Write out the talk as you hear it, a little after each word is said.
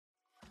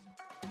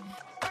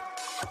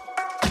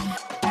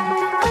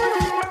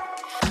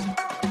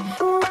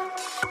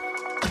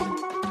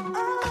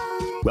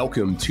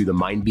Welcome to the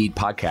Mindbeat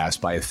podcast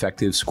by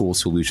Effective School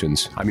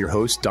Solutions. I'm your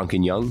host,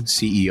 Duncan Young,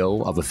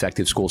 CEO of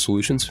Effective School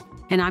Solutions.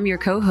 And I'm your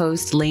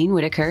co-host, Lane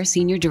Whitaker,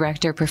 Senior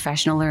Director,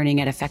 Professional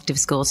Learning at Effective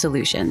School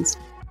Solutions.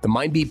 The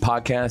Mindbeat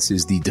podcast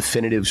is the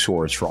definitive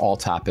source for all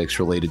topics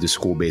related to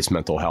school-based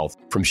mental health,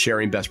 from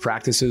sharing best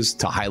practices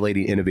to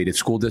highlighting innovative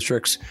school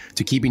districts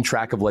to keeping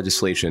track of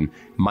legislation.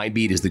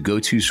 Mindbeat is the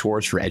go-to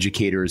source for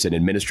educators and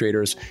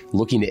administrators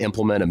looking to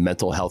implement a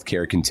mental health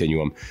care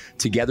continuum.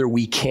 Together,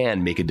 we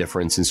can make a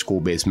difference in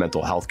school-based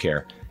mental health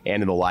care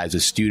and in the lives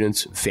of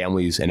students,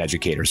 families, and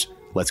educators.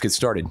 Let's get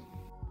started.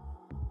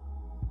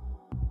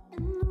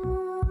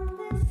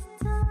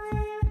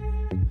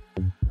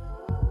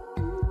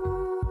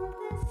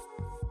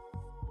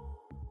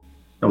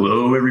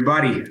 Hello,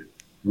 everybody.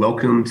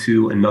 Welcome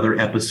to another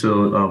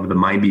episode of the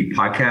Mindbeat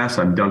podcast.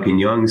 I'm Duncan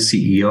Young,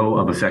 CEO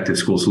of Effective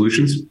School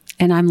Solutions.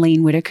 And I'm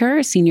Lane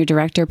Whitaker, Senior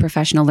Director,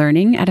 Professional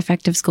Learning at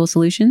Effective School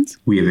Solutions.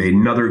 We have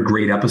another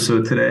great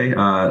episode today.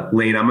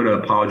 Lane, I'm going to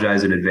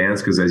apologize in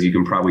advance because, as you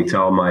can probably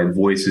tell, my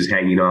voice is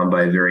hanging on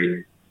by a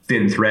very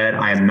thin thread.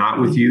 I am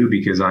not with you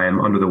because I am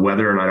under the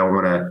weather and I don't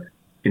want to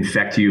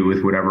infect you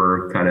with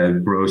whatever kind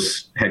of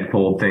gross head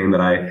cold thing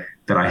that I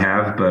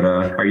have, but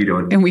how are you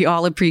doing? And we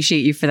all appreciate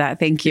you for that.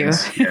 Thank you.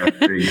 Yes. Yeah,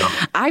 there you go.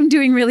 I'm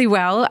doing really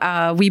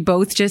well. We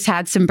both just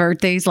had some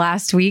birthdays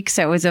last week,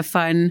 so it was a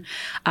fun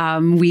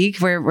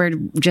week. We're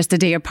just a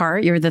day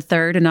apart. You're the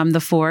third and I'm the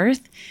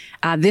fourth.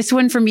 This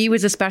one for me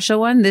was a special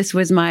one. This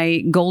was my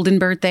golden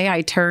birthday.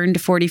 I turned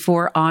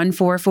 44 on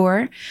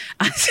 4/4.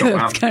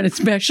 So It's kind of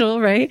special,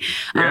 right?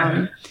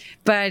 Yeah.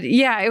 But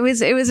yeah, it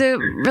was a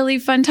really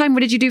fun time.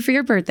 What did you do for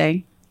your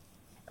birthday?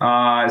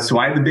 So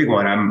I had the big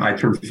one. I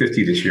turned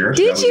 50 this year.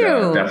 Did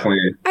so that was,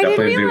 you?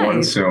 Definitely a big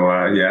one.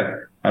 So yeah,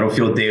 I don't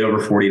feel a day over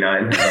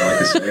 49, I like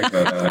to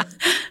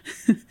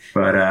say.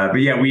 But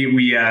yeah,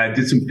 we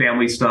did some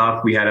family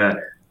stuff. We had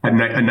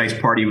a nice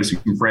party with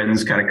some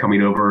friends kind of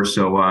coming over.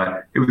 So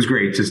it was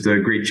great. Just a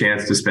great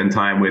chance to spend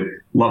time with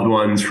loved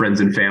ones, friends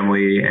and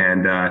family,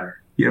 and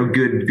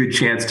good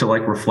chance to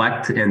like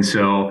reflect. And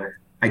so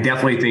I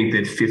definitely think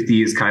that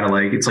 50 is kind of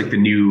like, it's like the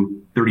new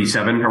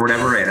 37 or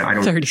whatever. And I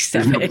don't,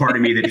 37. There's no part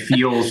of me that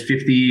feels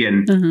 50.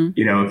 And,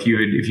 if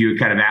you had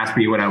kind of asked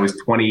me when I was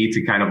 20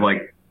 to kind of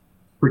like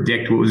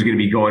predict what was going to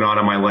be going on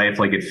in my life,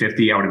 like at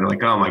 50, I would have been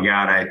like, oh my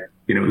God,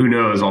 who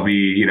knows? I'll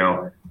be,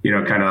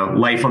 kind of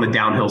life on the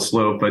downhill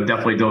slope, but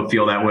definitely don't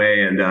feel that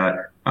way. And,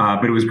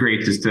 but it was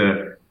great just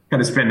to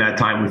kind of spend that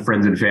time with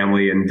friends and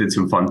family and did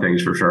some fun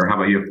things for sure. How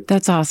about you?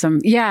 That's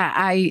awesome. Yeah.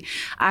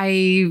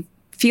 I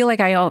feel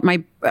like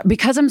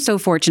because I'm so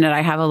fortunate, I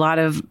have a lot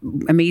of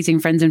amazing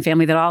friends and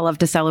family that all love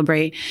to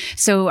celebrate.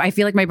 So I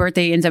feel like my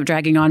birthday ends up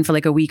dragging on for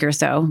like a week or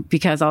so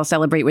because I'll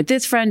celebrate with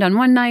this friend on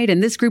one night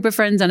and this group of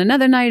friends on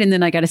another night. And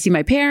then I got to see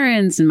my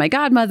parents and my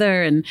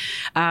godmother. And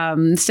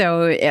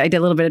so I did a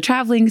little bit of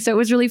traveling. So it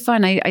was really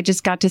fun. I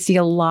just got to see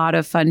a lot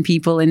of fun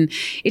people. And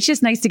it's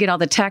just nice to get all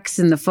the texts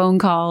and the phone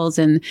calls.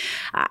 And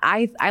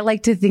I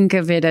like to think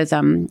of it as,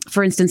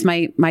 for instance,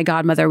 my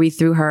godmother, we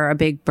threw her a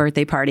big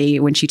birthday party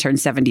when she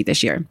turned 70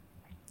 this year.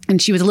 And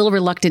she was a little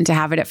reluctant to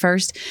have it at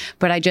first,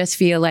 but I just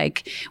feel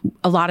like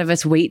a lot of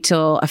us wait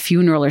till a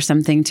funeral or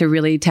something to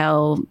really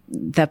tell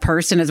the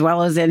person as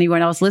well as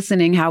anyone else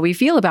listening how we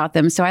feel about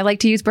them. So I like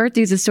to use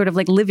birthdays as sort of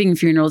like living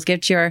funerals.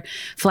 Get your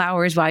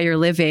flowers while you're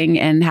living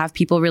and have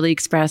people really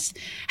express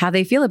how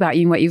they feel about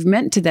you and what you've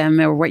meant to them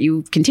or what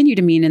you continue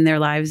to mean in their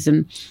lives.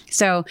 And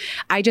so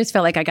I just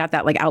felt like I got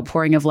that like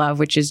outpouring of love,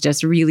 which is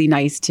just really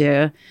nice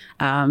to,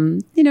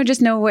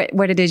 just know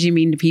what it is you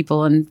mean to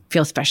people and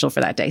feel special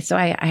for that day. So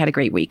I had a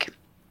great week.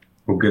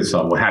 Well, good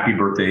stuff. Well, happy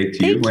birthday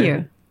to you. Thank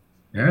you.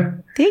 Yeah.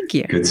 Thank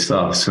you. Good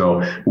stuff.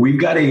 So we've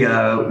got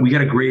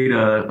a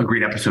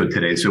great episode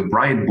today. So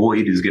Brian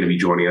Boyd is going to be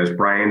joining us.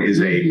 Brian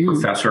is a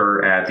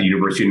professor at the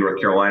University of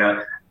North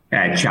Carolina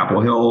at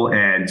Chapel Hill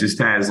and just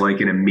has like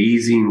an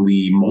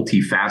amazingly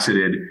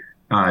multifaceted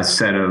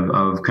set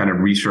of kind of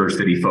research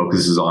that he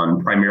focuses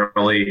on,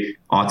 primarily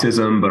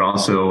autism, but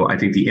also I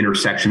think the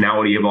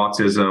intersectionality of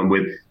autism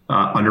with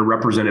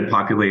underrepresented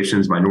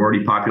populations,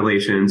 minority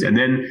populations, and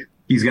then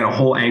he's got a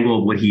whole angle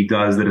of what he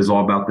does that is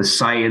all about the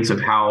science of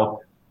how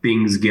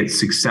things get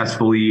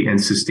successfully and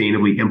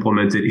sustainably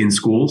implemented in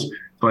schools.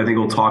 So I think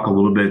he'll talk a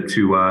little bit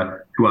to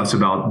us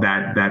about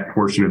that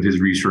portion of his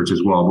research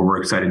as well. But we're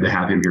excited to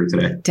have him here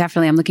today.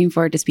 Definitely. I'm looking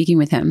forward to speaking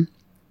with him.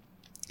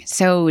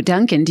 So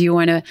Duncan, do you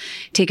want to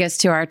take us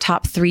to our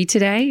top 3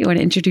 today? You want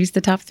to introduce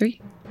the top 3?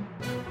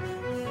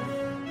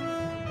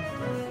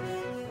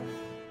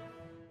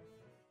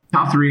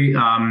 Top 3.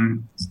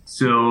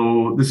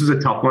 So this is a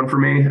tough one for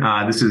me.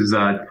 This is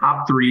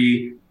top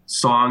 3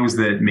 songs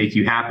that make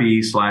you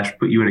happy /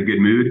 put you in a good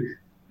mood.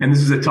 And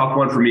this is a tough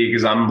one for me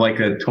because I'm like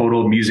a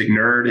total music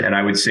nerd. And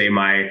I would say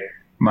my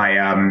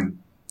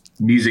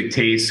music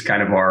tastes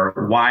kind of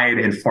are wide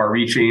and far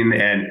reaching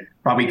and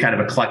probably kind of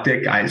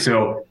eclectic.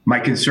 So my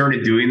concern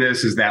in doing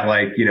this is that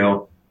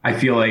I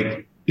feel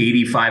like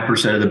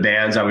 85% of the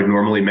bands I would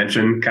normally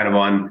mention kind of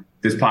on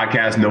this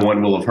podcast, no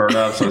one will have heard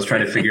of. So I was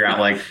trying to figure out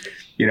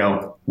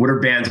what are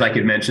bands I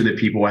could mention that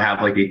people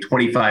have like a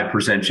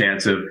 25%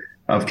 chance of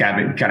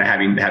kind of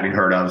having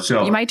heard of.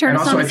 So you might turn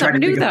us on to something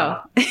new, though.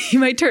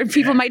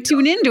 People might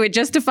tune into it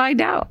just to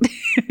find out.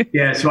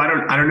 Yeah, so I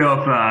don't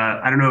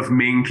know if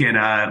Ming can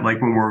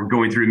like when we're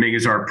going through. Ming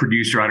is our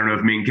producer. I don't know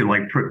if Ming can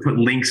like put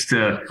links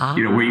to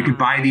where you can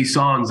buy these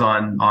songs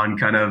on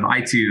kind of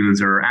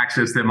iTunes or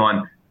access them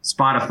on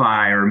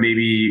Spotify, or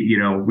maybe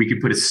we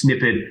could put a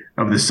snippet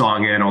of the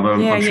song in.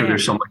 Although I'm sure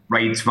there's some like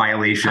rights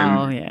violation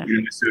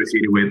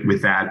associated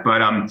with that.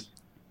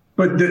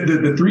 But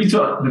the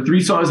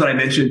three songs that I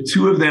mentioned,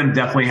 two of them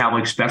definitely have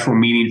like special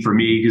meaning for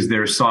me because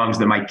they're songs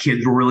that my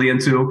kids were really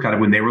into kind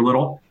of when they were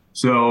little.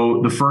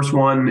 So the first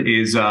one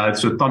is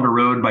Thunder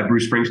Road by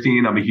Bruce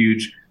Springsteen. I'm a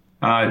huge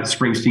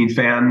Springsteen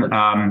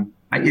fan.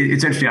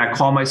 It's interesting. I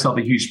call myself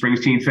a huge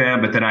Springsteen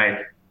fan, but then I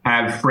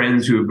have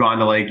friends who have gone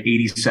to like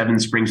 87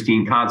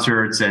 Springsteen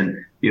concerts and,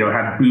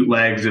 have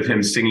bootlegs of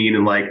him singing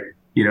in like,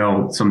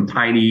 some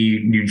tiny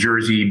New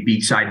Jersey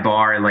beachside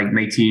bar in like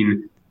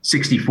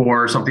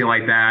 1964 or something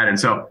like that. And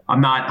so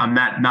I'm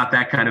not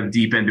that kind of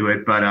deep into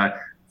it, but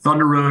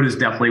Thunder Road is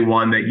definitely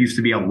one that used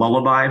to be a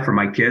lullaby for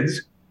my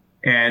kids.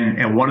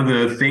 And one of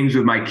the things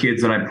with my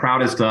kids that I'm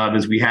proudest of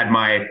is we had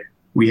my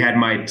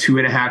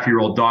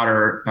 2.5-year-old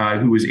daughter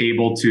who was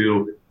able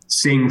to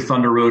sing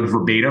Thunder Road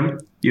verbatim.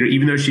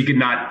 Even though she could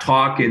not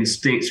talk and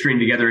string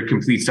together a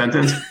complete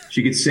sentence,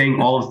 she could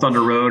sing all of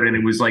Thunder Road, and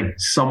it was like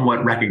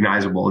somewhat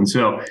recognizable. And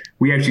so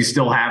we actually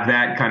still have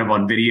that kind of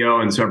on video.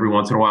 And so every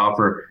once in a while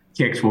for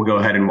kicks, we'll go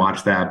ahead and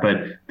watch that. But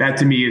that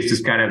to me is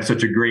just kind of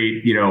such a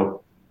great,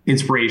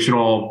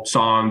 inspirational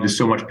song, just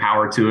so much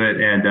power to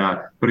it, and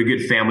put a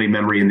good family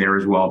memory in there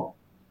as well.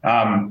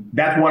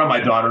 That's one of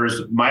my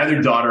daughters. My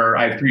other daughter,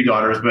 I have 3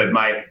 daughters, but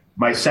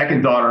my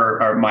second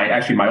daughter, or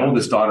my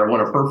oldest daughter,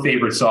 one of her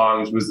favorite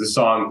songs was the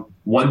song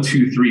 1,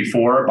 2, 3,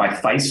 4 by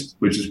Feist,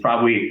 which is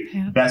probably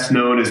best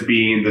known as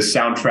being the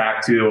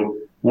soundtrack to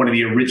one of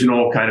the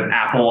original kind of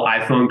Apple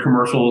iPhone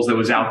commercials that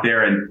was out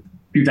there in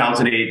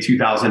 2008,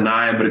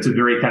 2009. But it's a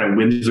very kind of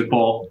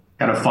whimsical,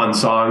 kind of fun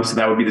song. So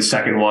that would be the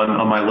second one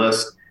on my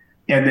list.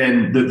 And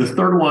then the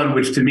third one,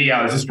 which to me,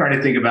 I was just trying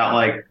to think about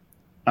like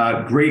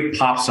great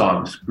pop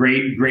songs,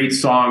 great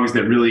songs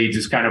that really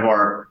just kind of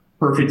are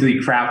perfectly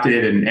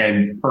crafted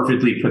and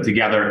perfectly put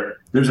together.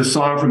 There's a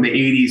song from the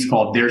 80s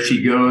called There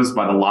She Goes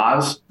by the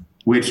La's,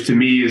 which to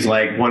me is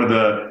like one of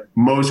the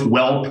most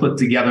well put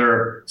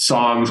together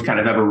songs kind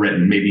of ever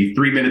written, maybe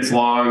 3 minutes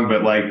long,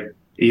 but like,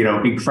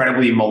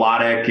 incredibly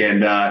melodic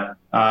and,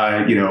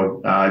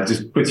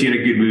 just puts you in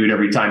a good mood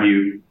every time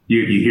you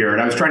hear it.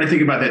 I was trying to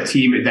think about that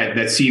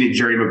scene in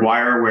Jerry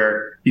Maguire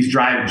where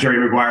Jerry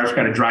Maguire's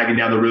kind of driving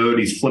down the road.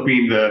 He's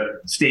flipping the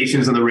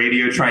stations on the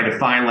radio, trying to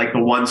find like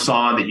the one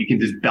song that you can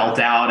just belt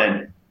out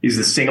and is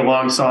the sing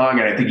along song.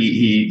 And I think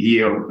he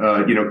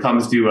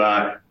comes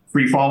to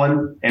Free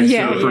Fallin'. And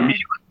so for me,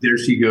 There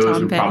She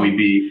Goes would probably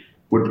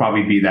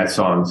be that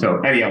song. So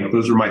anyhow,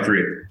 those are my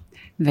 3.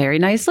 Very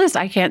nice list.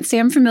 I can't say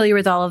I'm familiar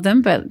with all of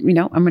them, but,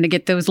 I'm going to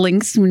get those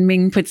links when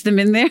Ming puts them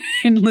in there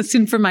and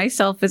listen for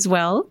myself as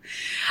well.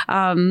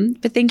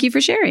 But thank you for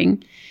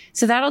sharing.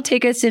 So that'll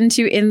take us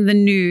into In the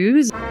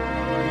News.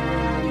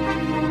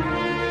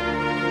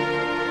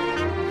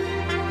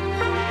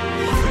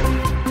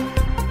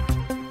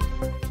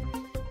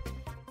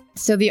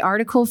 So the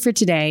article for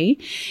today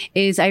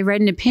is I read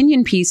an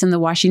opinion piece in the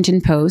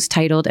Washington Post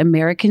titled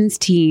America's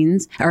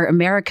teens are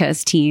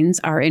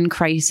in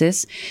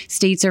crisis.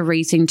 States are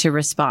racing to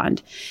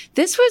respond.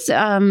 This was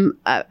a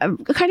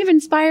kind of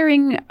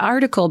inspiring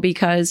article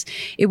because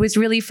it was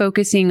really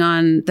focusing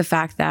on the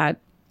fact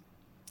that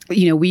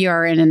we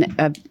are in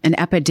an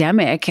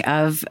epidemic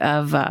of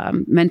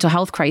mental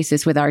health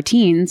crisis with our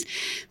teens.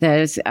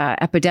 There's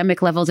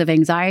epidemic levels of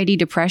anxiety,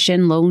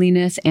 depression,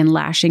 loneliness, and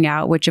lashing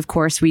out, which of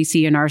course we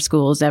see in our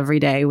schools every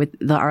day with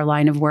our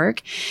line of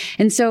work.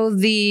 And so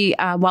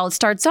while it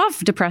starts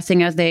off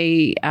depressing as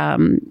they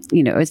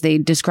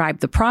describe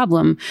the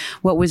problem,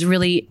 what was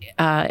really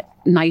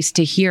nice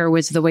to hear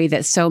was the way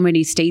that so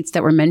many states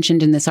that were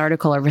mentioned in this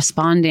article are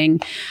responding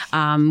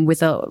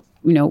with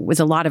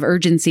a lot of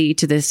urgency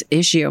to this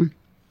issue.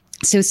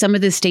 So some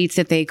of the states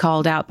that they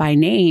called out by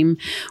name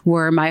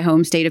were my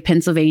home state of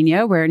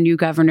Pennsylvania, where new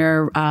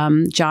governor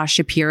Josh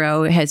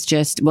Shapiro has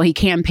he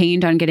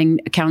campaigned on getting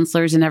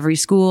counselors in every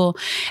school,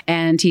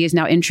 and he has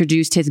now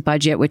introduced his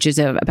budget, which is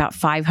about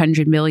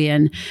 $500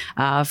 million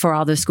for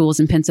all the schools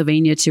in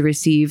Pennsylvania to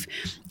receive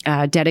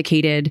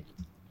dedicated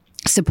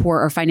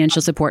support or financial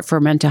support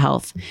for mental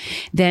health.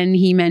 Then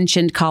he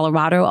mentioned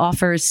Colorado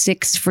offers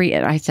 6 free,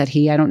 I said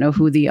I don't know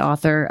who the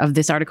author of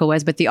this article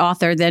was, but the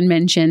author then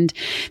mentioned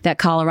that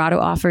Colorado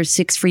offers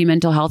 6 free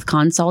mental health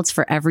consults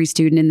for every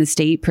student in the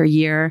state per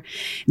year.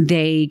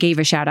 They gave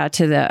a shout out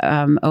to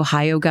the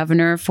Ohio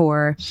governor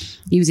for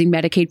using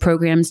Medicaid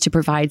programs to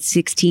provide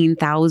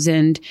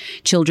 16,000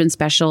 children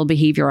special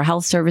behavioral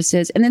health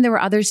services. And then there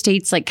were other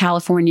states like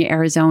California,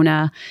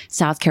 Arizona,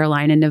 South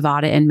Carolina,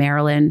 Nevada, and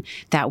Maryland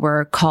that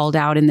were called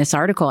out in this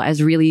article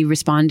as really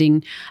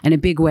responding in a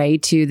big way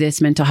to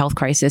this mental health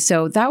crisis.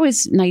 So that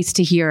was nice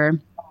to hear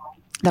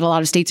that a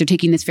lot of states are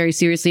taking this very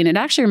seriously. And it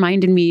actually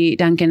reminded me,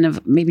 Duncan,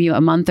 of maybe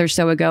a month or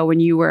so ago when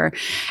you were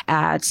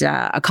at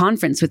a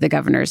conference with the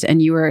governors,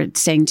 and you were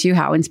saying too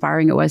how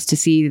inspiring it was to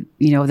see,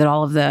 that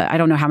all of I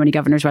don't know how many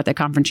governors were at that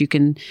conference you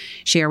can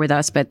share with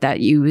us, but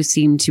that you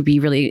seem to be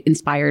really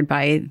inspired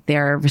by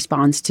their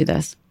response to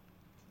this.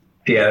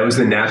 Yeah, it was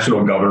the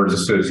National Governors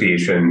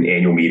Association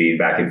annual meeting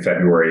back in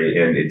February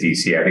in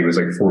DC. I think it was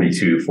like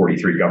 42,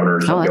 43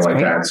 governors, something like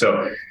that.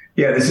 So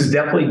yeah, this is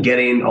definitely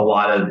getting a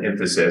lot of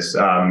emphasis.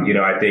 I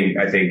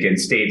think in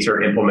states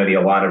are implementing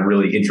a lot of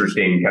really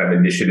interesting kind of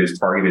initiatives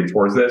targeted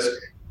towards this.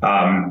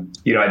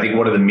 I think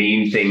one of the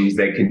main things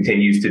that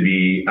continues to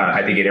be,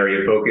 I think, an area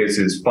of focus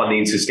is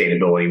funding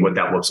sustainability, what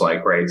that looks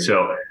like, right?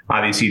 So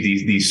obviously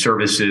these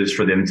services,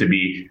 for them to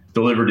be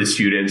delivered to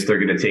students, they're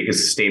going to take a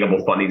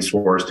sustainable funding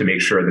source to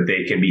make sure that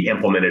they can be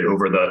implemented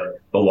over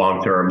the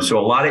long term. So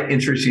a lot of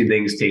interesting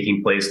things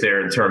taking place there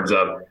in terms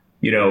of,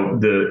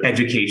 the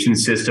education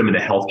system and the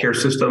healthcare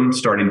system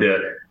starting to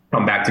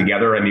come back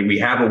together. I mean, we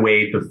have a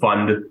way to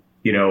fund,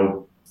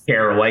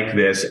 care like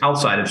this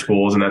outside of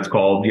schools, and that's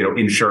called,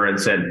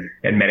 insurance and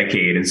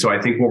Medicaid. And so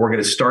I think what we're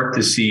going to start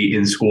to see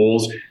in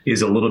schools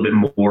is a little bit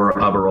more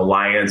of a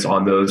reliance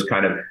on those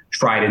kind of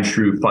tried and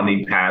true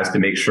funding paths to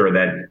make sure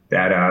that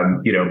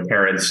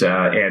parents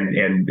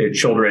and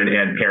children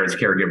and parents,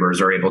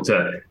 caregivers are able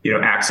to,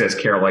 access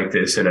care like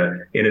this in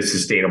a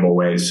sustainable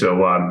way.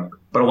 So,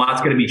 but a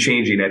lot's going to be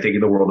changing, I think,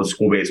 in the world of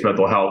school-based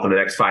mental health in the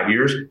next 5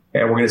 years.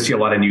 And we're going to see a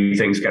lot of new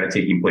things kind of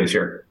taking place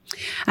here.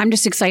 I'm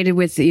just excited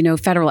with,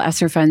 federal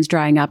ESSER funds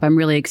drying up. I'm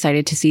really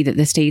excited to see that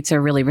the states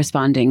are really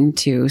responding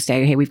to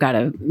say, hey, we've got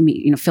to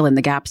fill in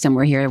the gap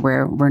somewhere here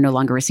where we're no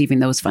longer receiving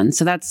those funds.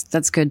 So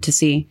that's good to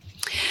see.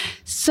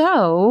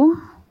 So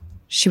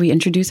should we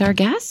introduce our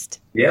guest?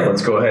 Yeah,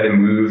 let's go ahead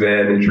and move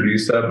and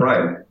introduce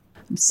Brian.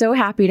 I'm so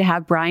happy to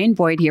have Brian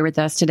Boyd here with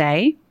us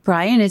today.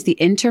 Brian is the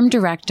interim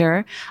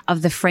director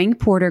of the Frank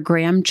Porter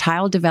Graham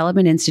Child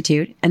Development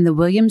Institute and the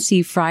William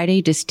C.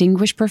 Friday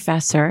Distinguished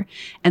Professor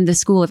and the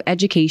School of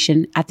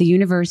Education at the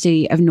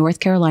University of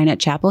North Carolina at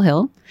Chapel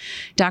Hill.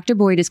 Dr.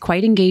 Boyd is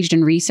quite engaged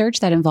in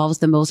research that involves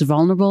the most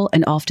vulnerable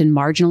and often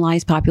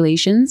marginalized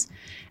populations.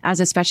 As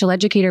a special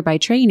educator by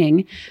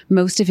training,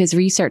 most of his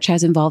research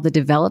has involved the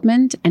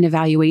development and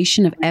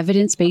evaluation of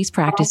evidence-based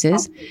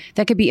practices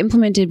that could be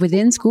implemented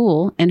within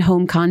school and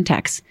home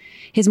contexts.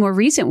 His more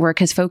recent work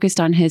has focused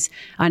on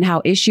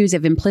how issues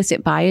of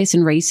implicit bias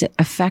and race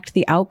affect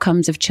the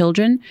outcomes of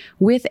children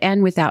with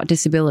and without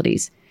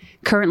disabilities.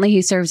 Currently,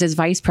 he serves as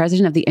vice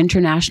president of the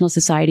International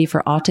Society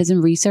for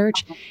Autism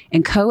Research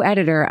and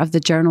co-editor of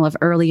the Journal of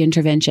Early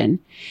Intervention.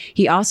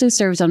 He also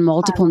serves on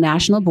multiple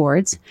national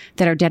boards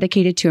that are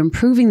dedicated to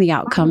improving the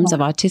outcomes of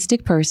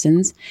autistic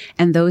persons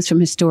and those from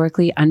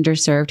historically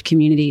underserved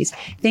communities.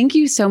 Thank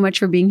you so much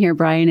for being here,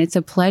 Brian. It's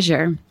a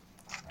pleasure.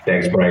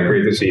 Thanks, Brian.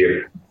 Great to see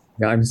you.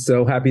 I'm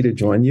so happy to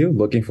join you.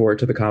 Looking forward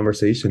to the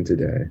conversation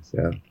today.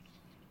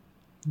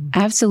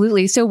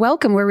 Absolutely. So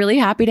welcome. We're really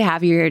happy to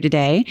have you here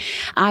today.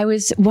 I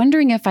was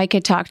wondering if I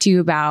could talk to you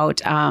about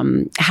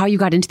how you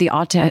got into the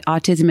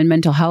autism and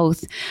mental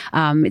health.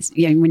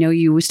 We know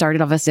you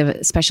started off as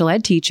a special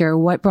ed teacher.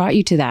 What brought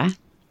you to that?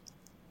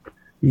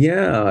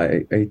 Yeah,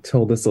 I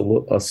told this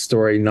a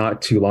story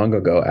not too long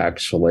ago,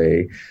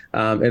 actually.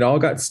 It all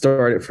got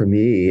started for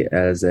me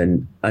as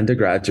an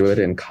undergraduate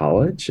in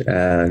college.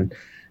 And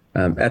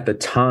at the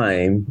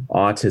time,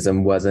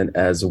 autism wasn't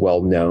as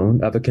well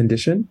known of a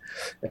condition.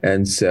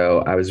 And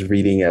so I was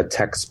reading a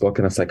textbook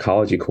in a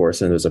psychology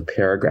course, and there's a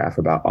paragraph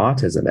about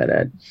autism in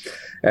it.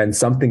 And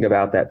something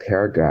about that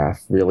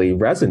paragraph really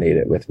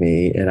resonated with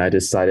me. And I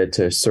decided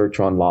to search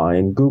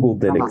online. Google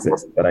didn't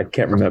exist, but I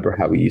can't remember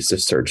how we used to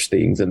search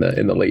things in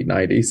the late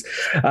 90s.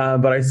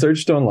 But I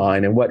searched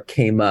online, and what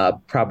came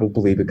up,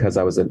 probably because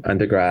I was an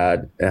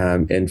undergrad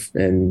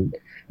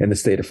in the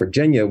state of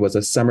Virginia, was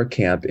a summer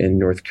camp in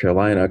North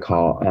Carolina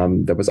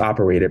that was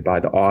operated by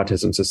the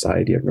Autism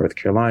Society of North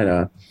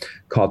Carolina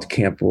called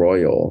Camp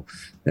Royal.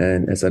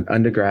 And as an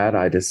undergrad,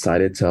 I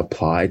decided to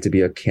apply to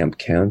be a camp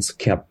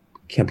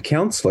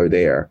counselor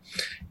there.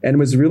 And it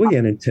was really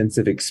an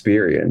intensive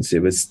experience.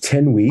 It was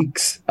 10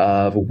 weeks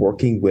of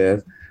working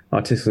with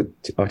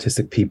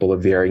autistic people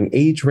of varying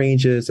age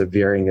ranges, of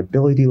varying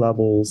ability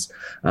levels,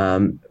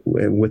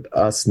 with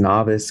us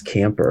novice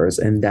campers.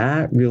 And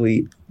that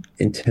really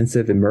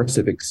intensive,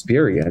 immersive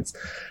experience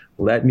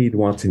led me to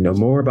want to know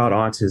more about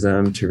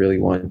autism, to really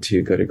want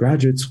to go to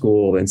graduate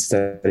school and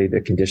study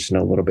the condition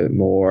a little bit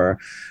more.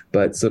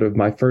 But sort of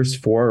my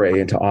first foray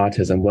into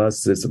autism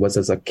was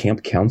as a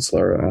camp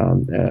counselor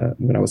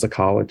when I was a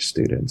college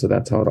student. So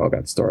that's how it all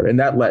got started. And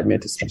that led me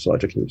into special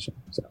education.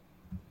 So.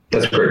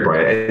 That's great,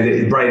 Brian.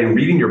 And Brian,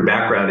 reading your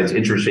background, it's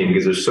interesting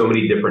because there's so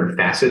many different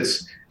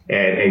facets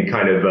and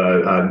kind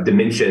of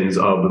dimensions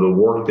of the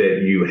work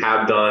that you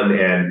have done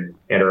and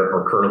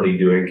are currently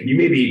doing. Can you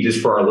maybe,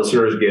 just for our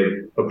listeners,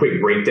 give a quick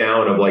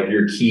breakdown of like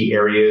your key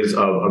areas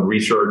of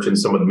research and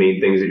some of the main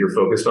things that you're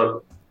focused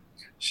on?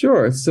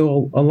 Sure.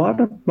 So a lot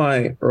of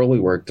my early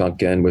work,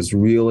 Duncan, was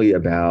really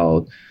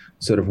about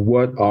sort of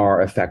what are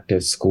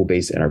effective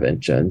school-based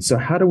interventions. So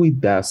how do we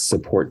best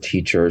support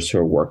teachers who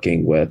are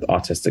working with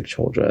autistic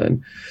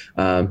children,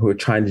 who are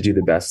trying to do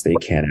the best they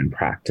can in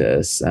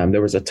practice?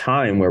 There was a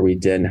time where we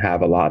didn't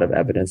have a lot of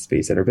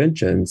evidence-based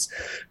interventions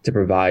to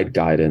provide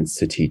guidance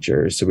to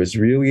teachers. So it was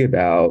really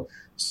about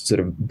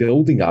sort of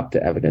building up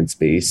the evidence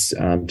base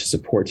to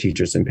support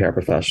teachers and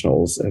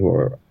paraprofessionals who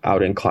are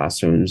out in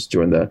classrooms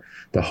doing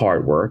the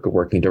hard work of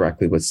working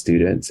directly with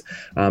students,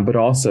 but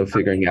also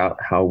figuring out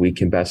how we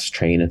can best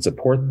train and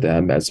support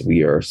them as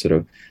we are sort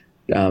of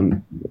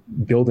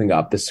building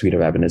up the suite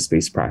of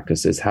evidence-based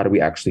practices. How do we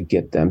actually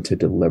get them to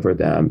deliver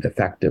them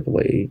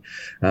effectively?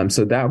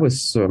 So that was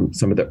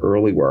some of the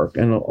early work.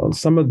 And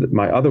some of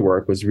my other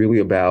work was really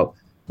about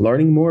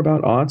learning more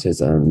about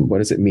autism. What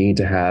does it mean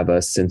to have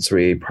a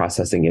sensory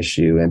processing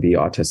issue and be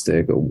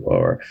autistic?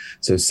 Or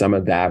so some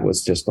of that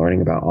was just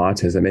learning about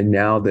autism. And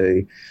now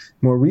the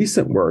more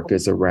recent work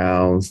is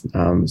around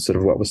sort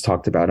of what was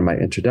talked about in my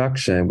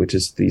introduction, which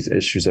is these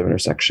issues of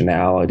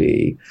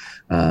intersectionality.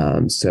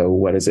 So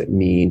what does it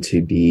mean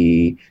to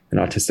be an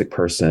autistic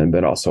person,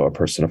 but also a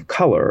person of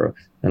color,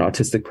 an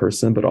autistic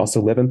person, but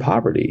also live in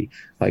poverty?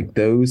 Like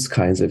those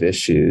kinds of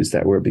issues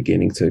that we're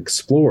beginning to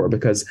explore,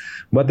 because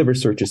what the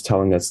research is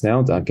telling us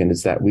now, Duncan,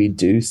 is that we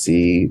do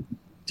see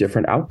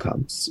different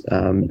outcomes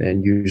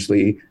and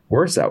usually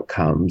worse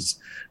outcomes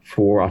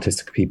for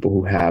autistic people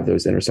who have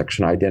those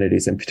intersectional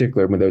identities, in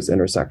particular when those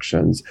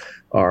intersections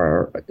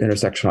are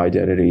intersectional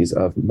identities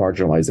of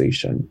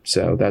marginalization.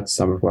 So that's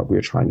some of what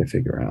we're trying to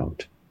figure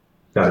out.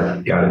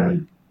 Got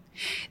it.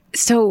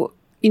 So,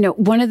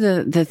 one of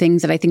the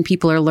things that I think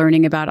people are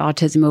learning about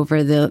autism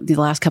over the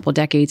last couple of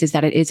decades is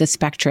that it is a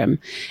spectrum,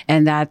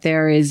 and that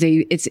there is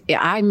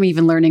I'm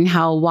even learning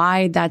how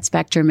wide that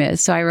spectrum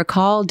is. So I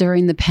recall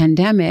during the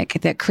pandemic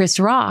that Chris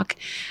Rock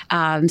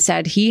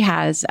said he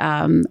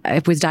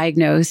was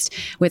diagnosed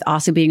with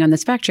also being on the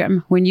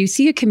spectrum. When you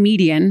see a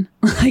comedian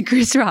like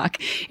Chris Rock,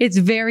 it's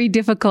very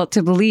difficult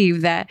to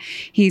believe that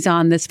he's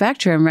on the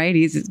spectrum, right?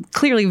 He's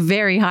clearly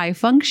very high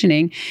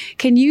functioning.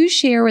 Can you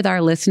share with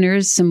our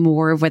listeners some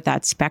more of what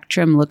that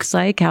spectrum looks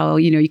like? How,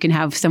 you can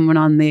have someone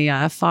on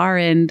the far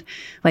end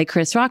like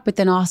Chris Rock, but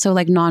then also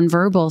like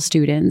nonverbal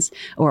students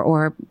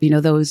or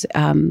those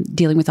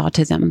dealing with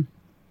autism.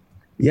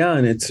 Yeah,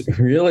 and it's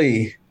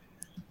really,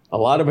 a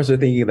lot of us are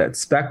thinking that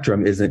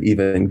spectrum isn't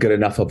even good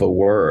enough of a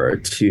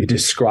word to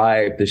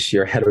describe the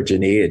sheer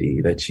heterogeneity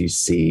that you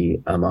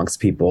see amongst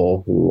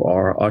people who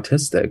are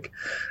autistic.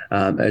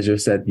 As you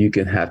said, you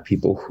can have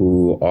people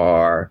who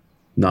are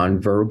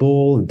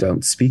nonverbal,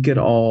 don't speak at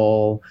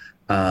all,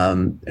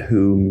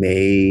 who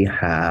may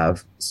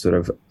have sort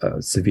of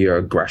severe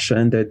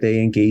aggression that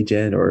they engage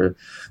in, or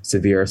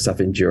severe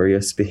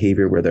self-injurious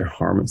behavior where they're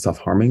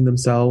self-harming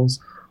themselves,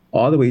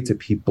 all the way to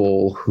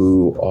people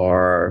who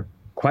are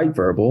quite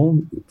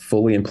verbal,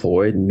 fully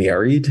employed,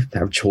 married,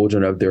 have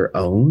children of their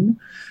own,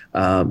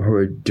 who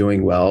are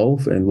doing well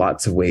in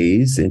lots of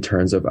ways in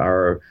terms of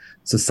our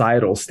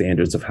societal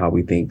standards of how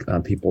we think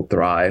people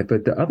thrive.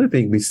 But the other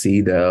thing we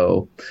see,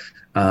 though,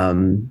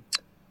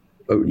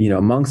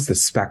 amongst the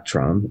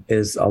spectrum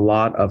is a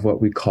lot of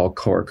what we call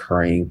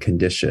co-occurring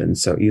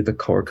conditions. So either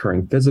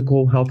co-occurring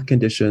physical health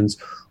conditions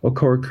or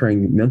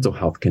co-occurring mental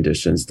health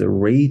conditions. The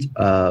rate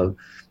of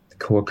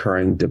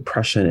co-occurring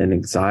depression and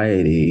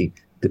anxiety,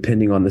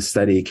 depending on the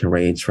study, can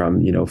range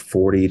from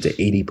 40 to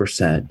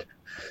 80%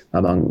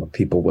 among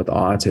people with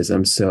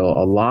autism. So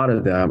a lot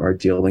of them are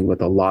dealing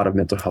with a lot of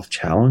mental health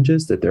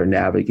challenges that they're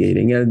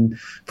navigating. And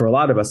for a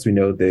lot of us, we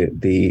know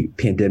the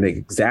pandemic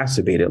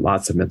exacerbated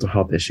lots of mental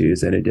health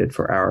issues, and it did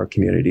for our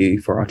community,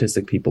 for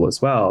autistic people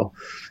as well.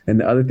 And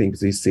the other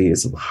things we see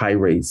is high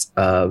rates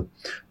of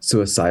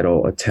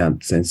suicidal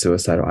attempts and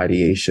suicidal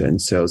ideation.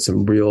 So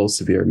some real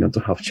severe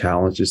mental health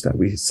challenges that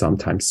we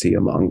sometimes see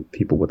among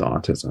people with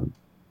autism.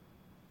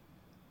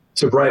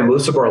 So, Brian,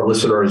 most of our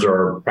listeners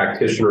are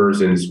practitioners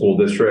in school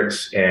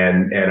districts,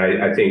 and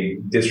I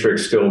think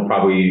districts still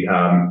probably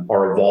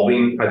are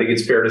evolving. I think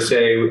it's fair to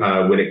say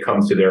when it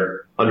comes to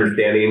their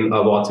understanding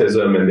of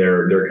autism and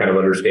their kind of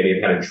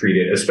understanding of how to treat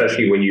it,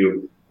 especially when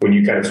you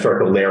kind of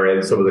start to layer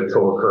in some of the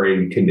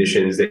co-occurring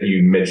conditions that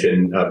you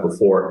mentioned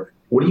before.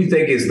 What do you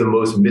think is the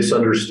most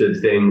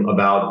misunderstood thing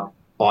about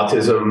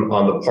autism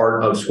on the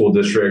part of school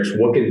districts?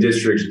 What can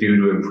districts do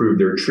to improve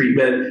their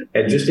treatment?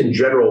 And just in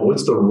general,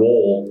 what's the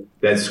role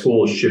that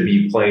schools should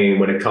be playing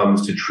when it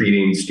comes to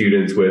treating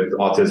students with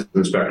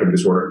autism spectrum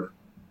disorder?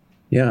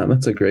 Yeah,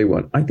 that's a great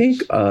one. I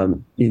think,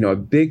 a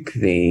big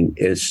thing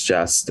is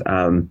just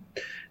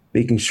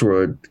making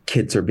sure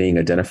kids are being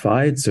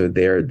identified, so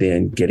they're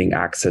then getting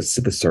access to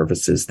the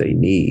services they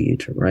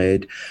need,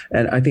 right?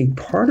 And I think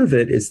part of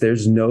it is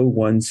there's no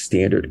one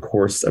standard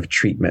course of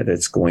treatment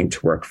that's going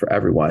to work for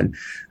everyone.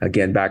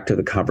 Again, back to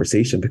the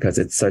conversation, because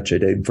it's such a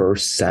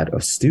diverse set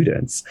of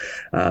students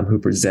who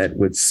present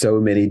with so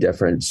many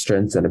different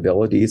strengths and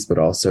abilities, but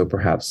also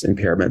perhaps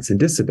impairments and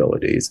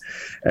disabilities.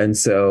 And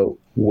so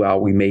while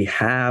we may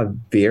have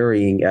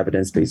varying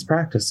evidence-based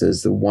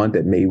practices, the one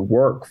that may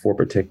work for a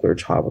particular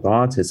child with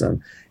autism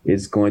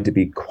is going to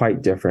be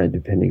quite different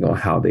depending on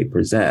how they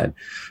present.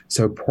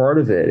 So part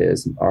of it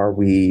is, are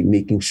we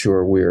making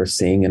sure we're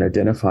seeing and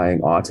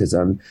identifying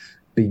autism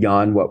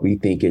beyond what we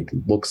think it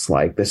looks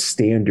like, the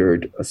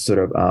standard sort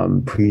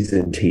of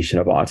presentation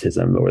of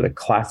autism, or the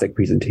classic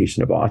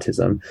presentation of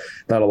autism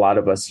that a lot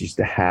of us used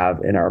to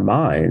have in our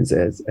minds,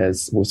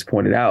 as was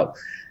pointed out.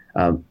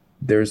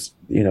 There's,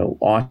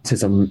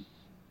 autism.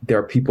 There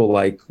are people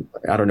like,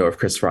 I don't know if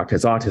Chris Rock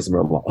has autism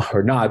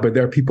or not, but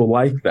there are people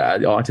like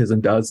that.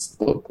 Autism does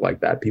look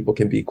like that. People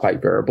can be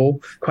quite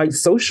variable, quite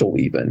social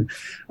even.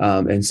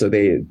 And so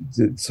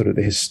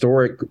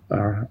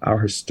our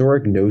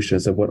historic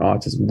notions of what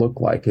autism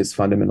look like has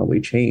fundamentally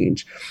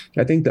changed.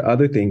 I think the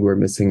other thing we're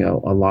missing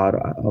out on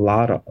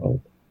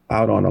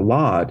a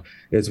lot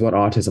is what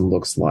autism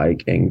looks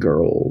like in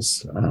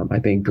girls. I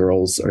think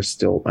girls are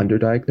still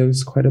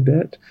underdiagnosed quite a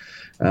bit.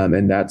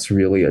 And that's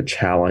really a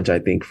challenge, I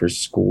think, for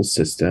school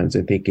systems,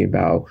 and thinking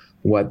about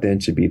what then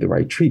should be the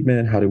right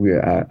treatment. How do we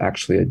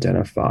actually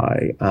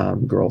identify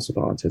girls with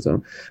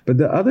autism? But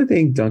the other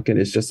thing, Duncan,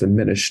 is just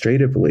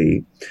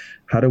administratively,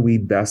 how do we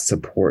best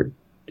support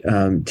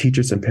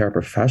teachers and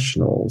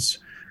paraprofessionals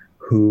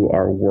who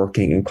are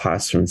working in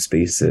classroom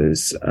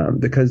spaces?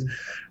 Because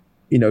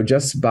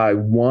just by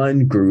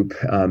one group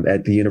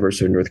at the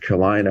University of North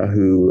Carolina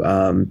who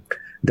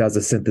does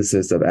a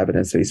synthesis of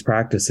evidence-based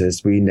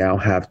practices, we now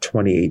have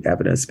 28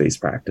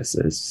 evidence-based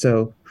practices.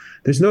 So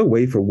there's no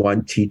way for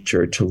one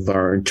teacher to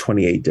learn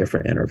 28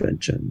 different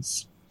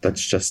interventions.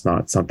 That's just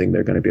not something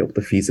they're going to be able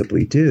to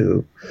feasibly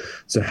do.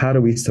 So how do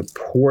we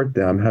support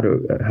them? How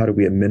do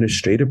we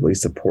administratively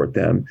support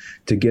them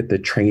to get the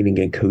training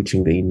and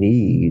coaching they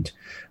need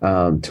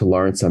to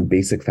learn some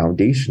basic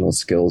foundational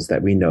skills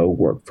that we know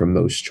work for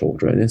most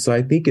children? And so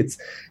I think it's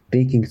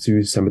thinking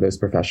through some of those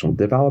professional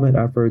development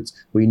efforts.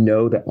 We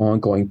know that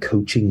ongoing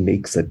coaching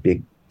makes a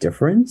big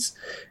difference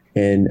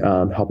in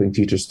helping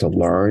teachers to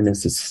learn and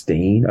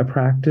sustain a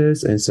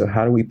practice. And so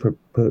how do we put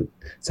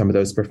some of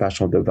those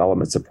professional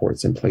development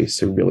supports in place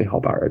to really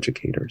help our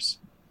educators?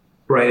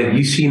 Right. Have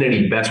you seen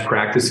any best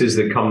practices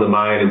that come to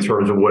mind in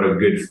terms of what a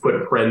good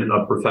footprint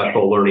of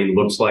professional learning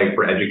looks like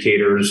for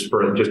educators,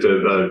 for just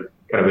a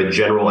kind of a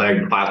general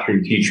ed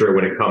classroom teacher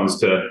when it comes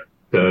to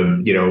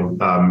kind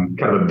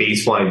of a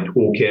baseline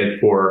toolkit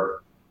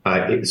for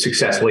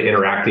successfully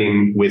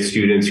interacting with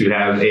students who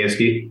have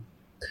ASD?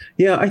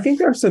 Yeah, I think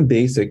there are some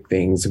basic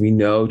things. We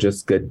know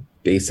just good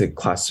basic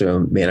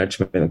classroom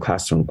management and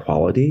classroom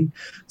quality.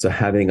 So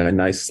having a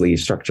nicely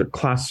structured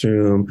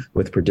classroom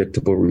with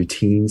predictable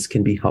routines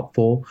can be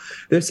helpful.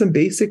 There's some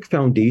basic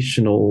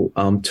foundational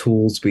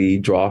tools we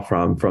draw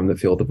from the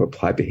field of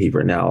applied behavior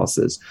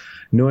analysis,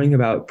 knowing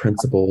about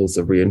principles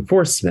of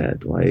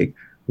reinforcement, like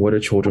what do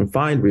children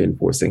find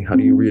reinforcing? How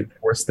do you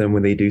reinforce them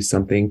when they do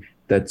something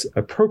that's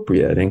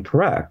appropriate and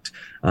correct?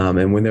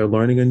 And when they're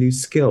learning a new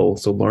skill,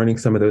 so learning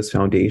some of those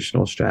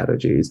foundational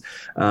strategies.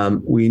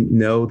 We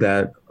know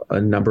that a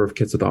number of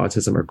kids with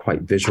autism are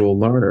quite visual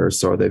learners,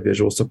 so are there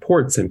visual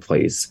supports in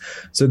place?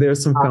 So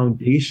there's some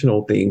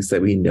foundational things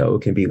that we know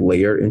can be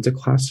layered into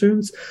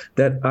classrooms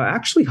that are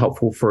actually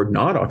helpful for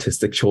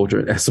non-autistic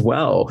children as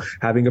well.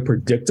 Having a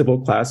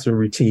predictable classroom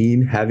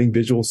routine, having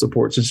visual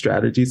supports and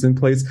strategies in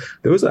place,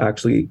 those are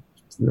actually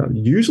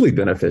usually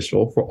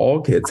beneficial for all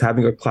kids.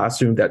 Having a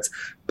classroom that's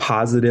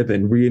positive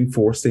and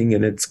reinforcing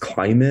in its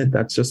climate,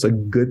 that's just a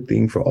good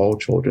thing for all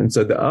children.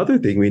 So the other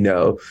thing we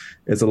know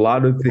is a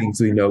lot of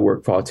things we know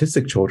work for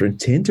autistic children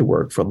tend to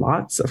work for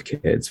lots of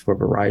kids for a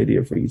variety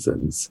of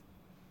reasons.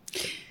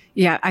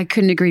 Yeah, I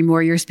couldn't agree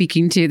more. You're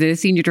speaking to the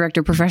Senior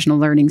Director of Professional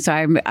Learning.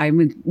 So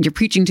you're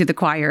preaching to the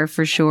choir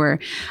for sure.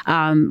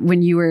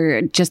 When you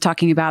were just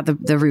talking about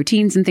the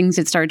routines and things,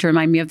 it started to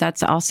remind me of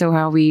that's also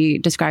how we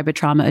describe a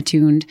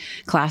trauma-attuned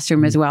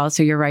classroom as well.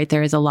 So you're right,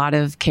 there is a lot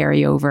of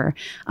carryover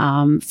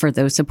for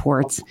those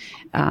supports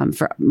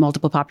for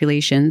multiple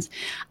populations.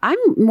 I'm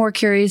more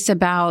curious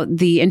about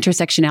the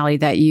intersectionality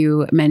that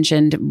you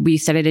mentioned. We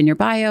said it in your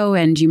bio,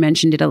 and you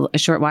mentioned it a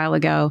short while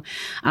ago.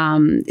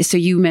 So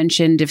you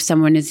mentioned if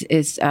someone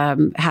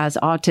has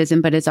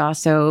autism, but is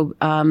also,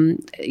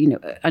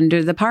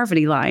 under the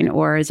poverty line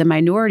or is a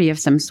minority of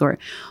some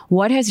sort.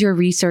 What has your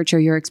research or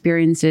your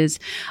experiences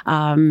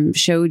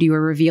showed you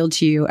or revealed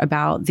to you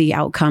about the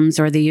outcomes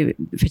or the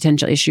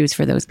potential issues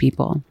for those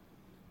people?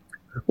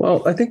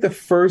 Well, I think the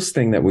first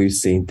thing that we've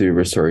seen through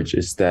research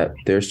is that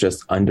there's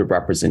just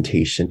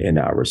underrepresentation in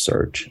our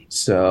research.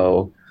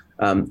 So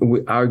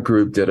our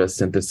group did a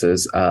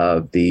synthesis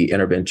of the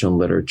intervention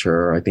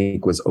literature, I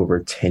think was over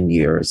 10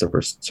 years of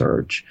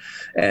research.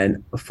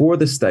 And for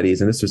the studies,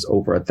 and this was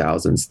over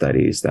 1,000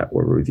 studies that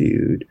were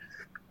reviewed,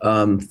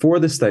 for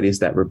the studies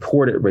that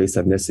reported race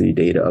ethnicity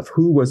data of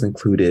who was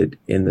included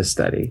in the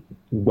study,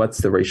 what's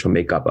the racial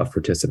makeup of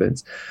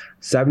participants,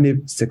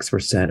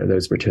 76% of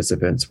those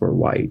participants were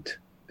white.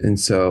 And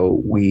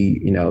so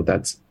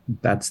that's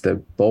that's the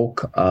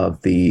bulk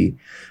of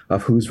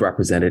who's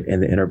represented in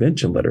the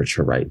intervention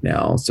literature right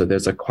now. So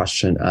there's a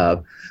question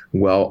of,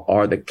 well,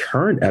 are the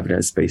current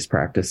evidence-based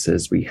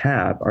practices we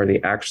have, are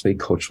they actually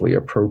culturally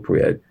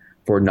appropriate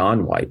for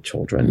non-white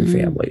children and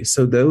families?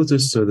 So those are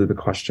sort of the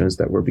questions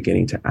that we're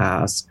beginning to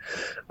ask.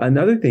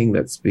 Another thing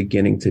that's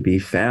beginning to be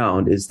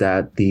found is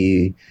that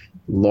the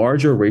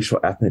larger racial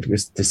ethnic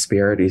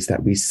disparities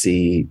that we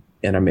see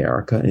in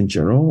America in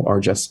general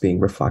are just being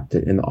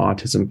reflected in the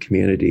autism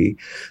community.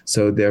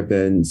 So there have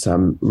been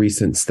some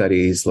recent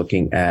studies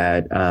looking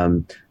at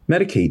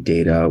Medicaid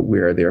data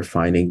where they're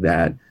finding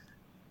that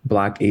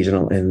Black, Asian,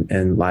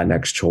 and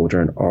Latinx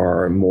children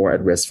are more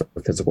at risk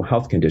for physical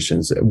health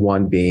conditions,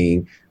 one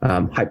being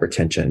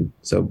hypertension.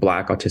 So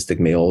Black autistic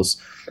males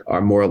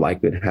are more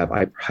likely to have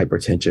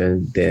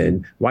hypertension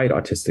than white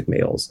autistic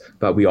males.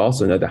 But we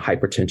also know that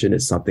hypertension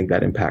is something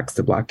that impacts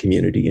the Black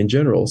community in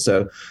general.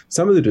 So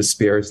some of the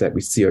disparities that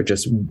we see are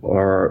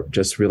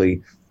just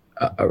really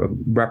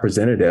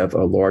representative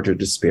of larger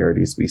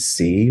disparities we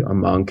see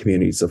among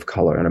communities of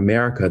color in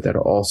America that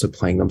are also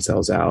playing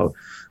themselves out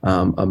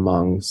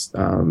amongst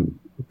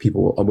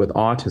people with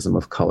autism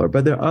of color.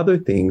 But there are other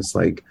things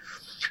like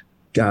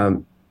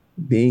being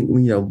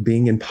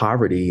in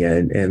poverty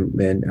and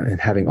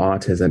having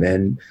autism,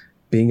 and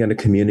being in a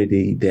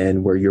community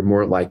then where you're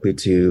more likely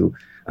to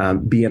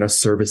be in a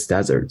service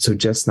desert. So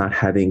just not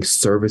having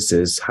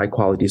services, high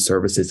quality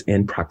services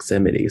in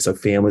proximity. So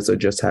families are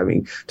just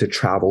having to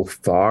travel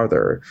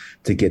farther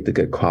to get the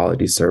good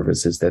quality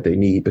services that they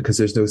need because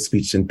there's no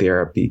speech and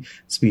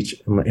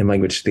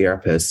language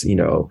therapists,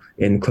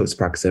 in close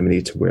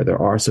proximity to where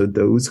there are. So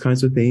those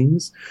kinds of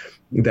things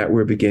that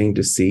we're beginning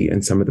to see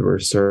in some of the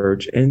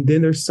research. And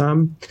then there's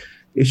some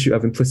issue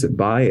of implicit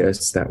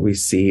bias that we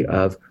see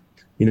of,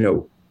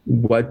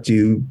 what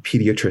do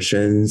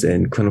pediatricians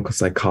and clinical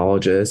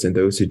psychologists and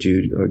those who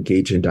do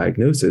engage in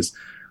diagnosis,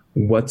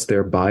 what's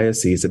their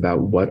biases about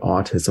what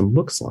autism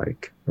looks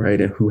like, right?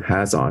 And who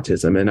has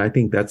autism. And I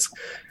think that's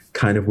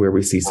kind of where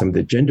we see some of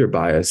the gender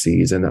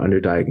biases and the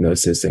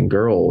underdiagnosis in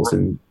girls.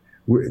 And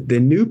the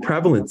new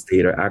prevalence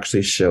data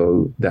actually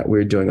show that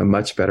we're doing a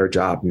much better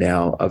job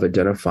now of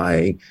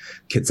identifying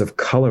kids of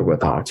color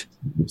with autism.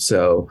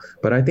 So,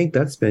 but I think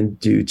that's been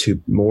due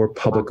to more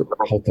public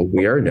health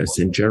awareness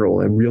in general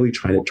and really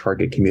trying to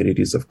target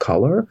communities of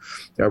color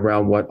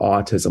around what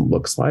autism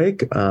looks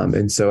like.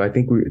 And so I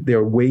think there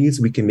are ways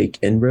we can make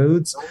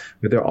inroads,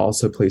 but there are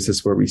also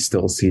places where we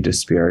still see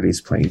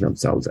disparities playing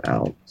themselves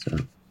out. So.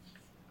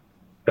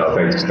 No,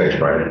 thanks,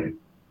 Brian.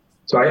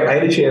 So I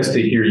had a chance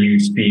to hear you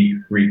speak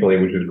recently,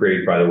 which was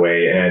great, by the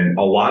way. And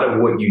a lot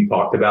of what you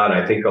talked about,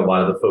 I think a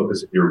lot of the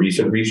focus of your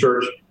recent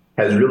research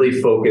has really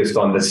focused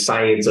on the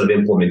science of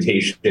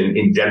implementation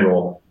in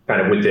general,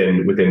 kind of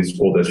within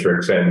school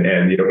districts and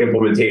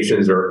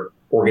implementations or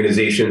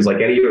organizations like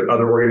any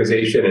other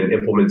organization, and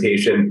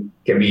implementation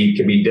can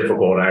be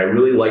difficult. And I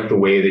really like the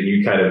way that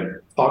you kind of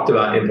talked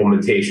about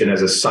implementation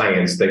as a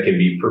science that can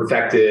be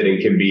perfected and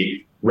can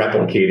be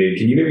replicated.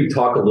 Can you maybe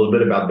talk a little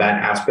bit about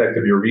that aspect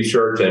of your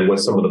research and what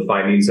some of the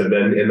findings have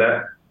been in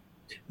that?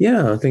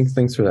 Yeah,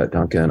 thanks for that,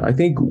 Duncan. I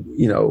think,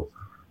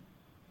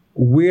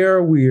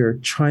 where we're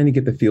trying to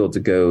get the field to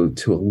go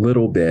to a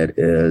little bit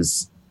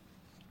is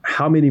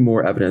how many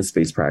more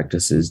evidence-based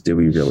practices do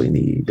we really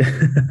need?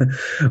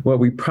 What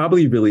we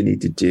probably really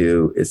need to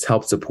do is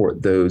help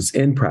support those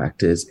in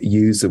practice,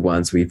 use the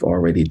ones we've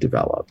already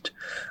developed,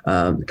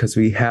 because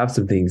we have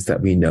some things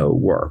that we know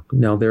work.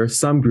 Now, there are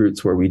some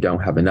groups where we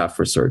don't have enough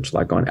research,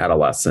 like on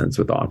adolescents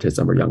with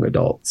autism or young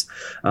adults.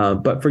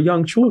 But for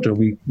young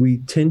children, we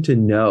tend to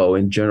know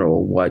in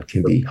general what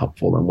can be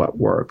helpful and what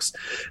works.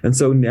 And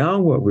so now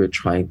what we're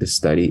trying to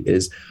study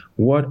is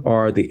what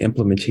are the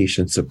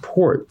implementation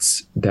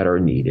supports that are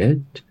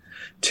needed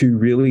to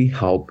really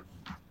help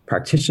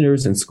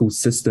practitioners and school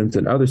systems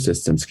and other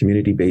systems,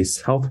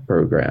 community-based health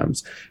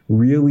programs,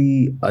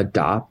 really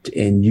adopt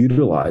and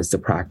utilize the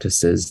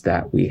practices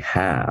that we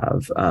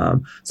have.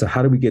 So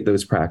how do we get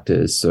those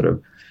practices sort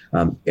of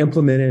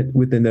implemented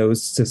within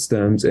those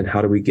systems, and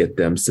how do we get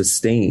them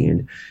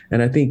sustained?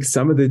 And I think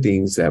some of the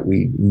things that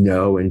we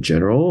know in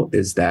general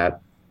is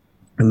that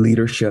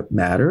leadership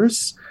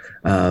matters.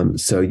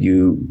 So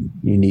you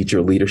need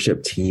your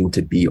leadership team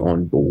to be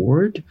on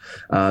board.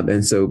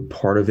 And so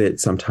part of it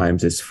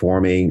sometimes is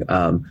forming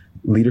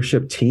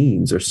leadership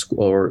teams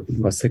or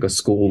let's take a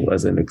school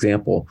as an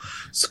example,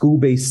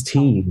 school-based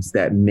teams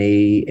that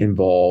may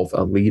involve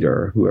a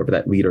leader, whoever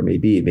that leader may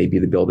be. It may be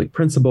the building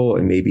principal,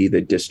 and maybe the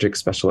district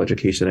special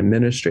education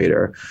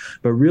administrator.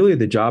 But really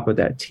the job of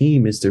that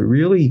team is to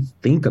really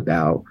think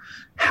about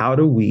how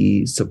do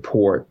we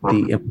support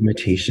the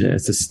implementation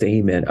and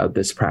sustainment of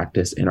this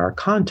practice in our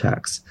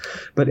context?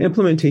 But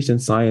implementation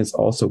science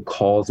also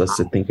calls us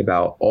to think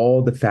about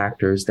all the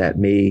factors that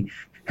may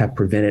have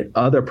prevented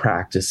other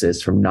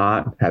practices from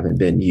not having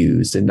been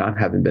used and not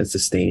having been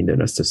sustained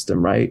in a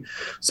system, right?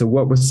 So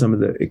what was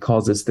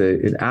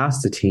it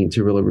asks the team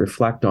to really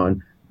reflect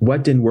on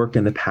what didn't work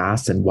in the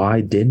past and why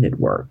didn't it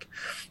work?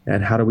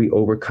 And how do we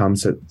overcome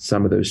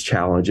some of those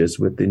challenges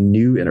with the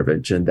new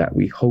intervention that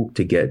we hope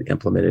to get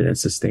implemented and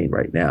sustained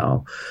right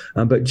now?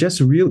 But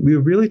we're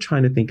really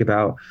trying to think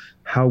about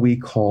how we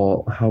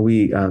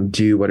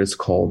do what is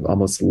called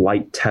almost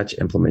light touch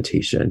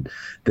implementation,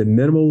 the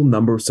minimal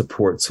number of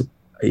supports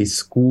a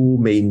school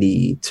may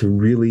need to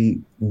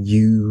really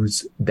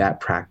use that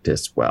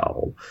practice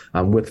well,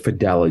 with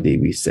fidelity,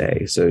 we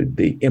say. So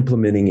the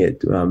implementing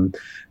it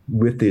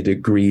with the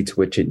degree to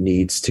which it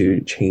needs to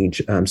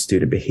change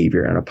student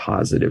behavior in a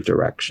positive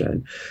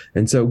direction.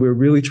 And so we're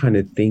really trying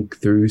to think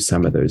through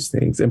some of those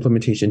things.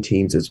 Implementation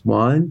teams is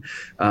one.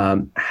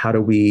 How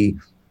do we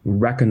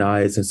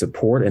recognize and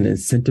support and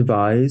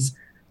incentivize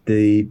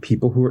the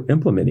people who are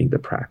implementing the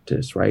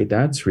practice, right?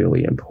 That's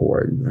really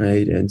important,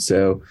 right? And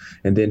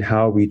then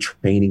how are we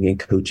training and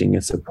coaching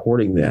and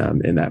supporting them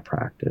in that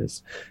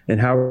practice? And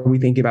how are we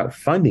thinking about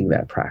funding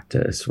that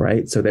practice,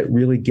 right? So that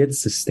really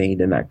gets sustained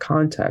in that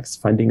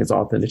context. Funding is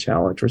often a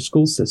challenge for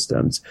school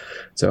systems.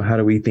 So how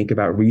do we think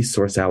about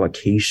resource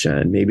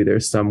allocation? Maybe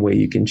there's some way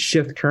you can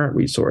shift current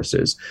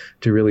resources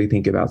to really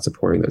think about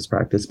supporting those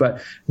practices.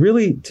 But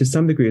really, to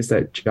some degree, it's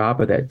that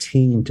job of that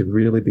team to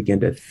really begin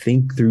to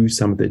think through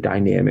some of the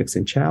dynamics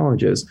and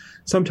challenges,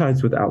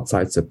 sometimes with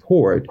outside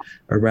support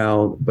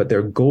around, but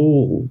their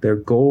goal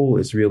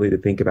is really to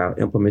think about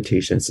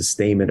implementation,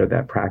 sustainment of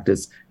that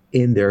practice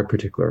in their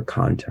particular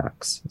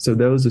context. So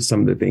those are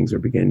some of the things we're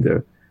beginning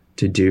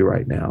to do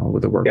right now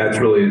with the work. Yeah, that's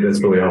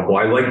really helpful.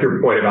 I like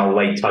your point about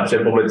light touch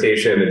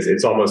implementation.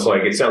 It's almost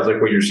like, it sounds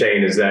like what you're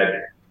saying is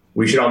that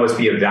we should almost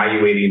be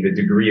evaluating the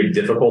degree of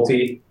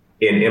difficulty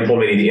in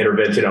implementing the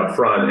intervention up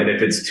front. And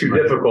if it's too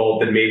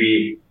difficult, then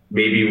maybe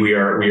we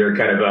are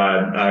kind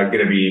of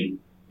going to be,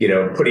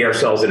 putting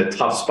ourselves in a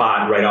tough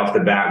spot right off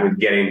the bat with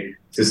getting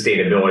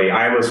sustainability.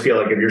 I almost feel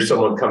like if you're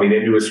someone coming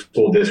into a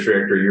school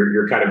district, or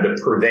you're kind of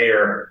the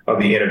purveyor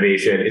of the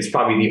innovation, it's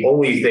probably the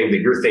only thing that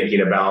you're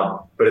thinking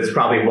about, but it's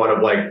probably one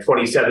of like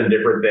 27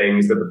 different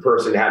things that the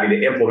person having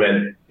to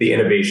implement the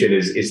innovation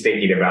is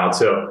thinking about.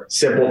 So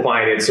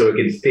simplifying it so it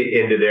can fit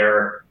into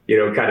their,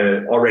 kind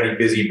of already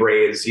busy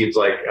brain seems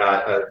like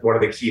one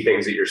of the key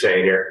things that you're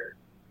saying here.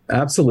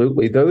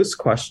 Absolutely. Those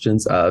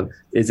questions of,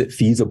 is it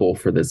feasible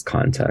for this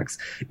context?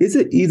 Is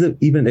it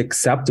even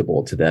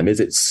acceptable to them? Is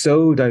it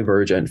so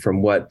divergent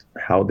from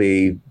how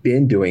they've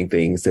been doing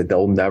things that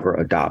they'll never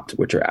adopt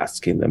what you're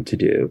asking them to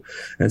do?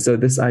 And so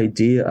this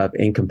idea of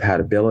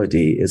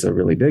incompatibility is a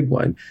really big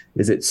one.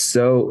 Is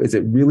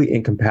it really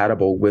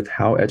incompatible with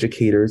how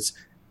educators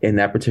in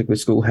that particular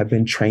school have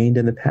been trained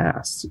in the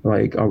past?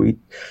 Like, are we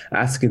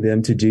asking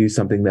them to do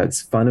something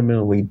that's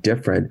fundamentally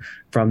different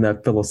from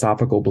the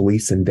philosophical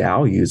beliefs and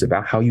values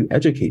about how you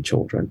educate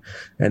children?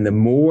 And the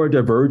more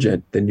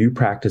divergent the new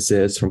practice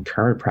is from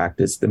current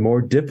practice, the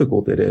more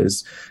difficult it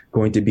is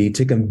going to be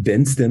to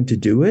convince them to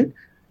do it.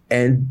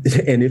 And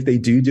if they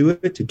do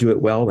it, to do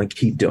it well and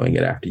keep doing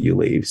it after you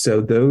leave. So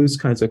those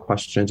kinds of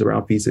questions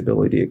around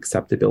feasibility,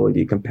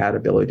 acceptability,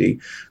 compatibility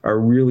are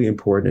really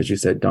important, as you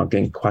said,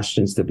 Duncan,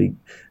 questions that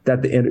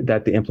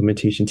the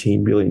implementation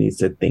team really needs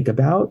to think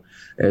about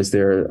as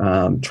they're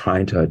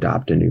trying to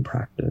adopt a new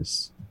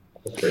practice.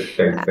 Great.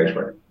 Thanks,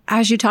 Mark.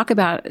 As you talk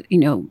about,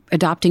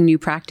 adopting new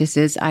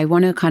practices, I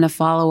want to kind of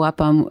follow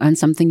up on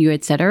something you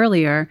had said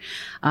earlier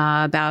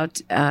about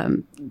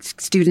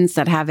students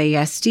that have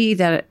ASD,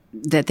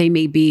 that they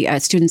may be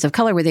students of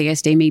color with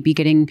ASD may be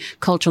getting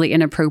culturally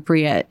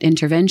inappropriate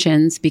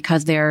interventions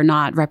because they're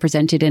not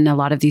represented in a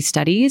lot of these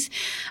studies.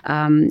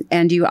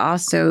 And you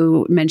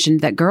also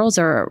mentioned that girls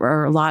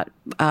are a lot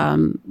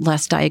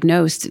less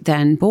diagnosed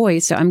than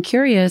boys. So I'm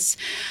curious,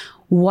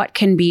 what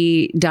can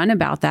be done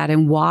about that,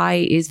 and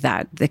why is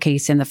that the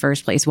case in the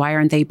first place? Why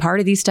aren't they part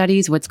of these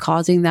studies? What's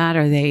causing that?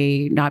 Are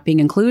they not being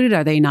included?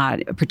 Are they not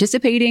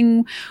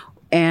participating?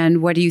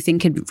 And what do you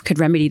think could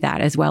remedy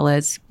that, as well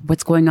as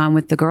what's going on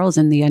with the girls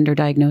and the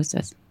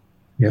underdiagnosis?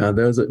 Yeah,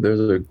 those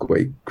are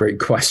great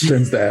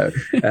questions that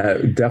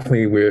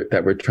definitely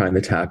we're trying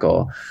to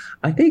tackle.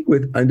 I think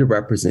with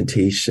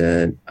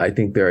underrepresentation, I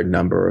think there are a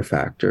number of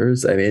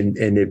factors. I mean,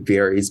 and it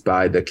varies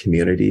by the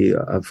community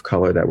of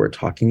color that we're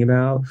talking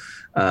about.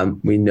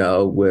 We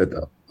know with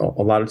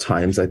a lot of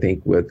times, I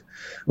think with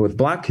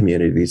Black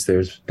communities,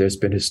 there's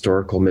been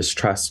historical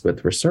mistrust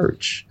with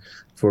research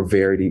for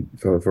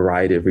a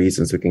variety of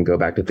reasons. We can go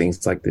back to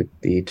things like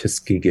the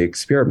Tuskegee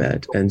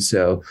experiment. And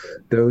so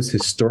those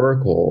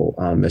historical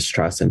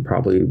mistrusts, and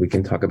probably we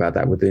can talk about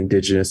that with the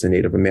Indigenous and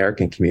Native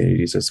American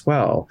communities as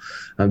well.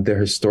 There are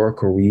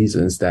historical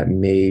reasons that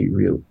may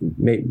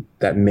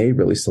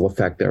really still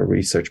affect their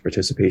research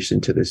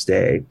participation to this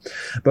day.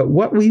 But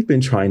what we've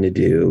been trying to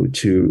do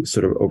to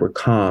sort of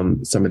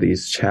overcome some of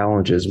these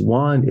challenges,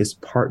 one is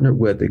partner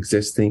with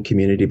existing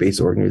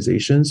community-based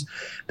organizations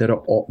that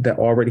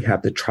already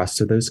have the trust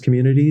of those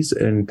communities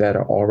and that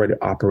are already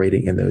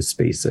operating in those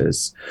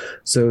spaces.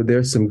 So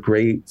there's some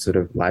great sort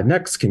of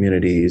Latinx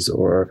communities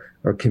or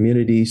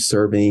communities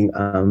serving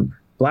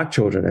Black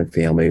children and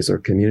families, or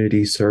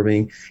communities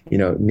serving,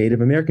 Native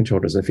American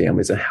children and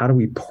families? And how do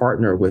we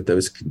partner with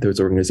those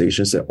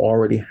organizations that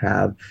already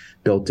have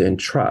built-in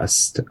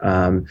trust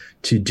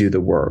to do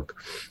the work?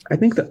 I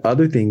think the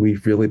other thing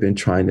we've really been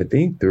trying to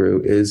think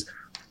through is,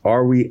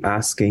 are we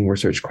asking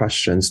research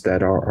questions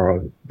that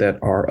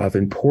are of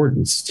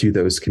importance to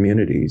those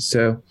communities?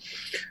 So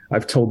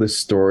I've told this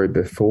story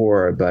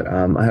before, but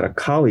I had a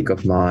colleague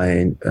of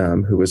mine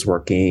who was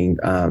working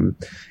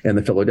in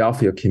the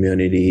Philadelphia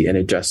community, and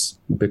it just,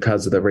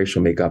 because of the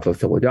racial makeup of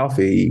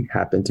Philadelphia, he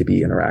happened to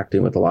be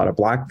interacting with a lot of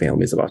Black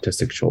families of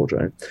autistic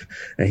children.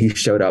 And he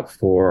showed up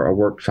for a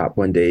workshop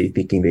one day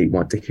thinking they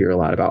want to hear a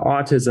lot about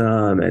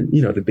autism and,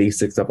 the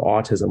basics of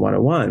Autism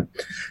 101.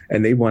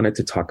 And they wanted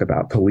to talk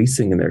about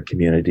policing in their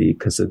community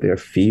because of their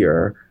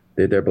fear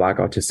that their Black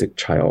autistic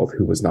child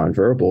who was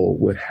nonverbal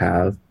would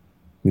have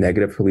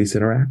negative police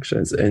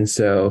interactions. And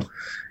so,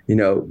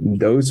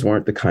 those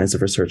weren't the kinds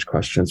of research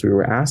questions we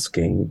were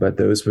asking, but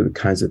those were the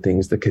kinds of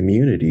things the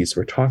communities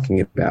were talking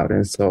about.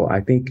 And so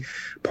I think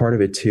part of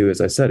it too,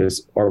 as I said,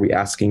 is, are we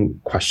asking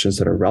questions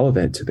that are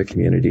relevant to the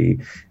community?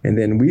 And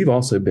then we've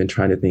also been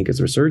trying to think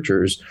as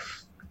researchers,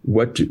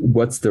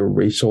 what's the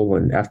racial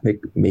and ethnic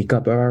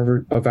makeup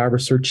of our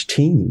research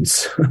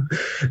teams?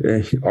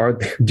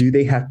 Do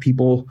they have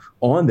people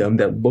on them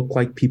that look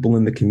like people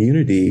in the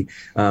community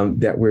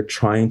that we're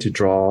trying to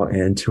draw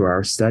into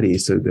our study?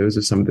 So those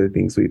are some of the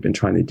things we've been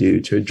trying to do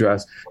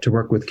to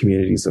work with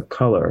communities of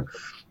color.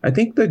 I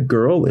think the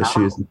girl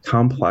issue is a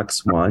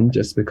complex one,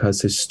 just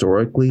because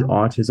historically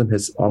autism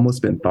has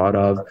almost been thought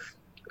of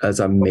as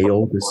a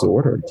male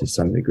disorder to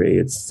some degree.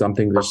 It's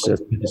something that's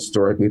just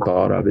historically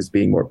thought of as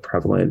being more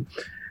prevalent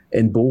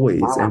in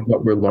boys. And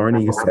what we're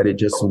learning is that it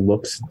just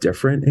looks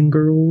different in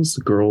girls.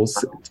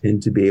 Girls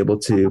tend to be able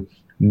to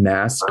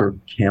mask or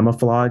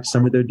camouflage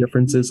some of their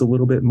differences a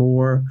little bit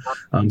more.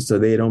 So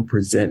they don't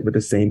present with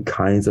the same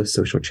kinds of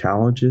social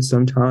challenges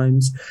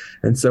sometimes.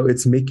 And so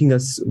it's making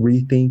us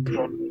rethink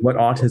what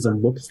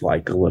autism looks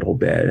like a little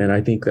bit. And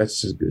I think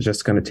that's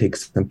just going to take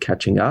some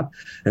catching up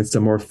and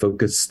some more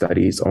focused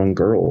studies on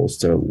girls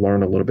to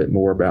learn a little bit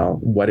more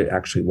about what it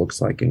actually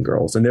looks like in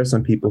girls. And there's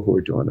some people who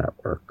are doing that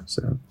work.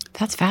 So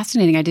that's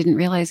fascinating. I didn't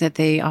realize that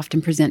they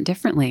often present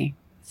differently.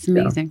 It's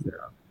amazing. Yeah.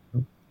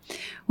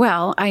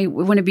 Well, I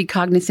want to be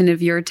cognizant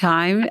of your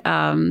time.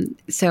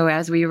 So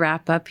as we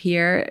wrap up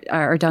here,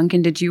 or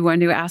Duncan, did you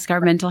want to ask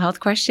our mental health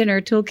question or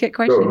toolkit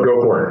question?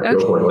 Go for it. Okay.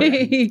 Go for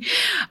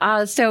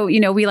it. So,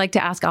 we like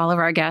to ask all of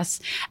our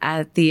guests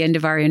at the end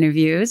of our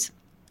interviews,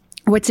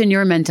 what's in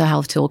your mental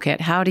health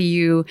toolkit? How do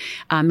you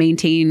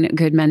maintain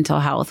good mental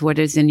health? What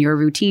is in your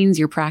routines,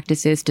 your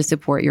practices to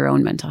support your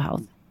own mental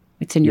health?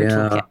 What's in your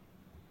toolkit?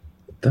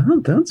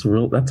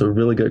 That's a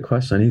really good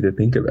question. I need to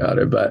think about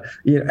it. But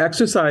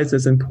exercise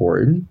is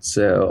important,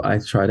 so I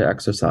try to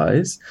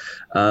exercise.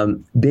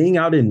 Being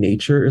out in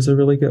nature is a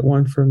really good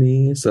one for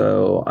me.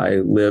 So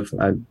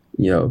I'm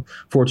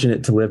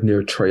fortunate to live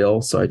near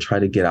trails, so I try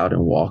to get out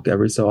and walk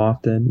every so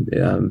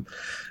often.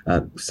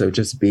 So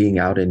just being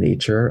out in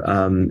nature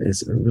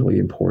is really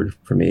important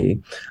for me.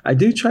 I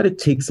do try to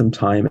take some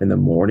time in the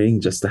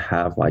morning just to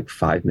have like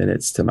 5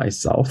 minutes to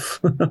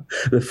myself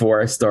before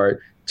I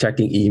start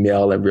checking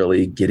email and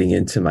really getting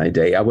into my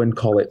day. I wouldn't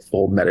call it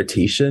full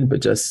meditation,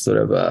 but just sort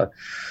of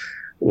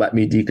let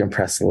me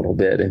decompress a little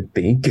bit and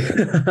think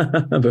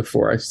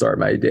before I start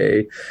my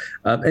day.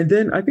 And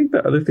then I think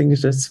the other thing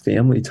is just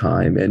family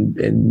time and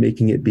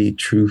making it be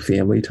true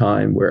family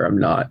time where I'm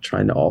not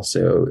trying to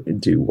also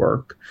do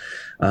work,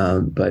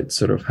 but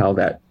sort of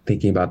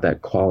thinking about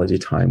that quality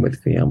time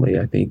with family.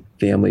 I think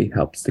family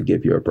helps to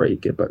give you a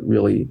break, but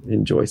really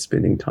enjoy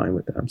spending time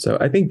with them. So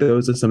I think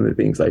those are some of the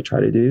things I try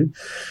to do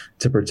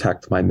to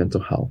protect my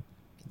mental health.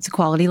 It's a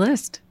quality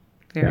list.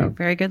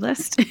 Very good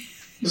list.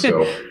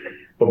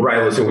 Well,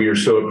 Brian, listen, we are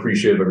so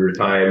appreciative of your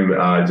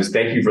time. Just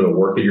thank you for the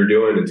work that you're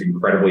doing. It's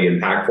incredibly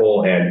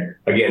impactful. And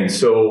again,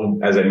 so,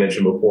 as I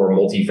mentioned before,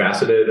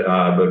 multifaceted,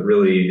 but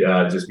really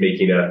just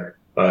making a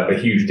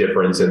huge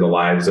difference in the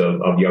lives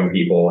of young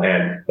people.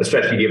 And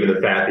especially given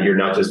the fact that you're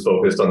not just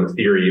focused on the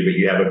theory, but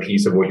you have a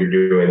piece of what you're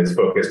doing that's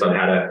focused on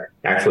how to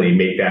actually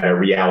make that a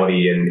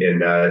reality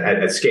and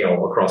at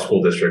scale across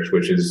school districts,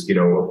 which is,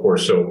 of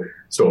course,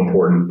 so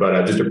important.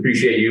 But just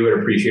appreciate you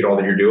and appreciate all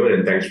that you're doing.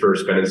 And thanks for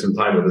spending some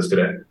time with us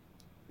today.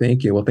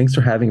 Thank you. Well, thanks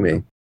for having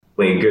me.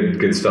 Lane,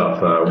 good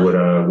stuff. I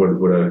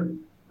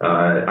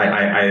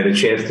had a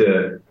chance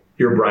to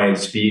hear Brian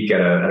speak at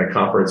a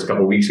conference a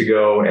couple of weeks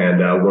ago and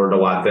learned a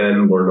lot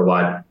then, learned a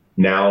lot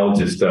now,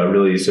 just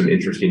really some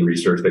interesting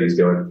research that he's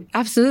doing.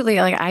 Absolutely.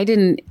 Like I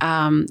didn't,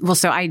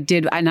 so I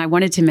did, and I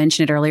wanted to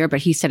mention it earlier, but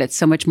he said it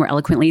so much more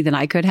eloquently than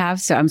I could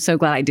have. So I'm so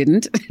glad I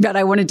didn't. But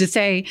I wanted to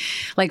say,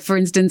 like, for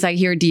instance, I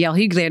hear D.L.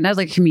 Hughley,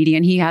 another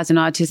comedian. He has an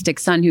autistic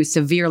son who's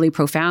severely,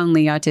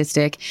 profoundly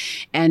autistic.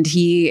 And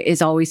he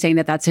is always saying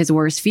that that's his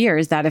worst fear,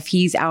 is that if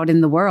he's out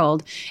in the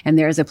world and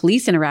there's a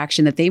police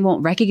interaction, that they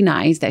won't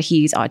recognize that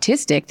he's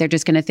autistic. They're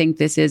just going to think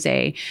this is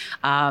a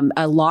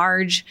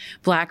large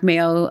Black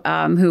male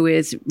who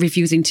is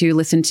refusing to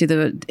listen to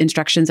the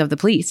instructions of the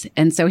police.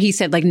 And so he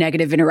said like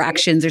negative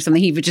interactions or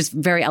something. He would just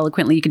very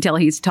eloquently, you can tell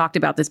he's talked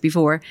about this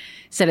before,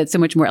 said it so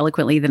much more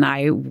eloquently than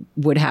I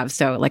would have.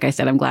 So like I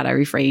said, I'm glad I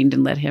refrained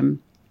and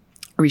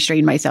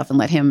restrain myself and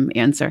let him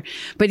answer.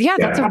 But yeah,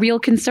 that's a real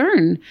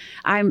concern.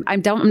 I'm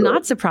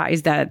not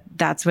surprised that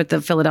that's what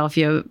the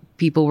Philadelphia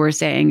people were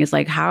saying is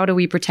like, how do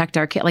we protect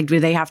our kids? Like, do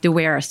they have to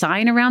wear a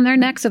sign around their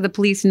neck so the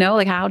police know?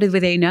 Like, how do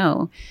they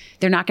know?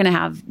 They're not going to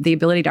have the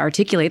ability to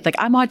articulate, like,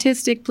 I'm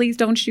autistic, please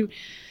don't shoot.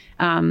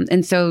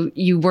 And so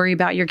you worry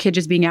about your kid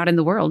just being out in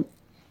the world.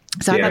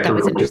 So I thought that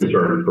was interesting.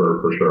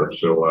 For sure.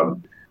 So,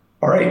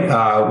 all right.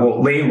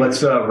 Well, Lane,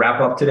 let's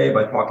wrap up today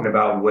by talking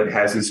about what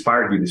has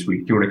inspired you this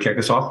week. Do you want to kick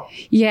us off?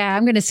 Yeah,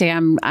 I'm going to say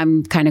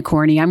I'm kind of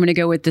corny. I'm going to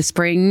go with the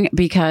spring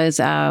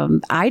because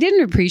I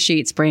didn't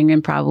appreciate spring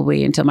and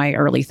probably until my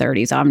early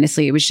 30s.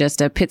 Honestly, it was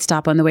just a pit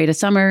stop on the way to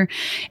summer.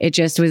 It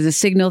just was a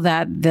signal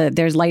that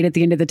there's light at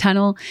the end of the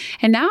tunnel.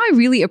 And now I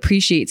really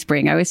appreciate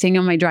spring. I was saying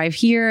on my drive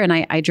here, and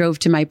I drove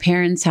to my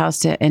parents'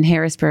 house in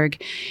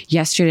Harrisburg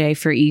yesterday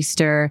for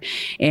Easter.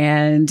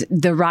 And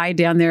the ride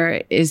down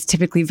there is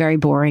typically very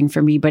boring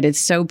for me, but it's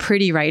so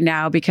pretty right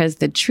now because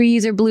the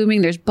trees are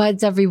blooming. There's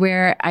buds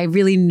everywhere. I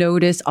really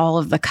notice all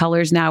of the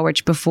colors now,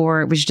 which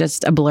before it was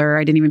just a blur.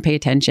 I didn't even pay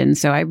attention.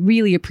 So I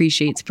really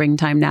appreciate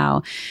springtime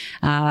now,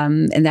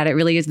 and that it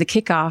really is the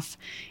kickoff,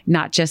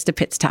 not just a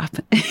pit stop.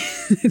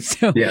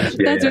 So that's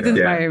what's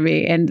inspired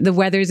me. And the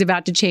weather's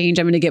about to change.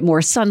 I'm going to get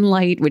more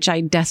sunlight, which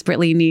I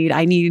desperately need.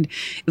 I need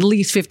at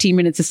least 15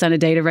 minutes of sun a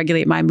day to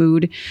regulate my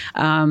mood.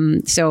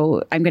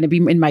 So I'm going to be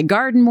in my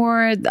garden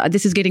more.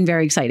 This is getting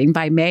very exciting.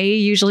 By May,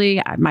 usually,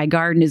 my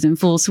garden is in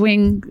full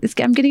swing.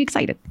 I'm getting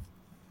excited.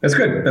 That's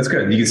good. That's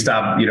good. You can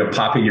stop,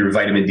 popping your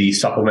vitamin D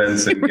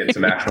supplements and get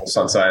some actual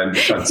sunshine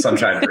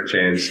for a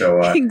change. So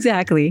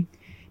exactly,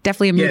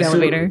 definitely a mood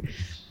elevator.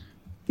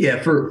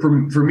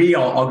 For me,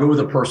 I'll go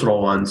with a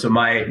personal one. So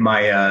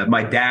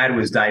my dad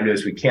was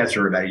diagnosed with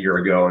cancer about a year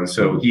ago, and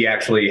so he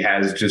actually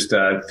has just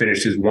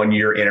finished his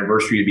 1-year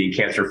anniversary of being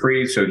cancer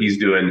free. So he's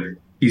doing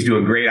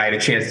great. I had a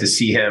chance to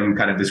see him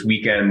kind of this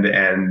weekend,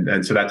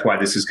 and so that's why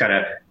this is kind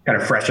of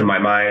fresh in my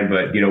mind.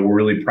 But we're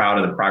really proud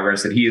of the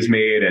progress that he has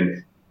made,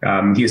 and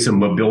he has some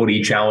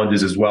mobility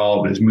challenges as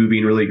well, but is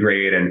moving really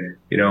great, and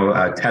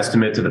a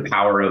testament to the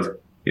power of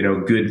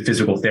good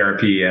physical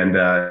therapy and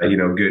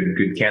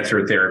good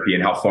cancer therapy,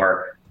 and how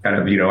far kind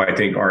of I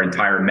think our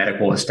entire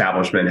medical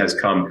establishment has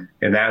come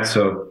in that.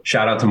 So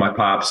shout out to my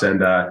pops,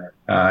 and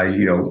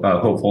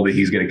hopeful that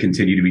he's going to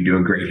continue to be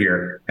doing great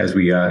here as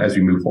we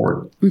move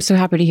forward. I'm so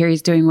happy to hear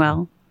he's doing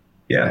well.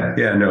 Yeah,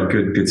 no,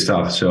 good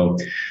stuff. So,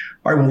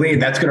 all right, well, Lane,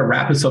 that's going to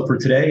wrap us up for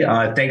today.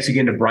 Thanks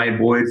again to Brian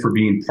Boyd for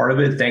being part of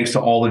it. Thanks to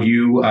all of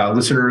you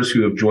listeners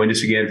who have joined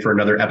us again for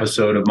another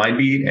episode of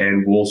Mindbeat,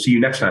 and we'll see you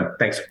next time.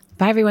 Thanks.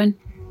 Bye, everyone.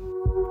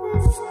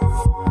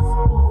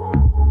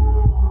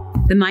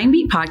 The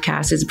Mindbeat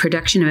podcast is a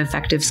production of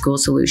Effective School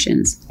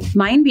Solutions.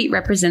 Mindbeat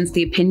represents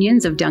the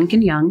opinions of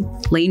Duncan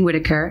Young, Lane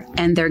Whitaker,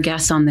 and their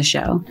guests on the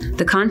show.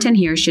 The content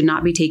here should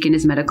not be taken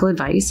as medical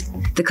advice.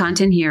 The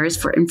content here is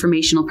for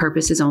informational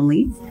purposes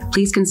only.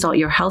 Please consult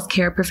your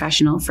healthcare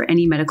professional for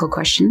any medical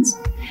questions.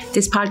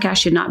 This podcast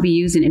should not be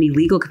used in any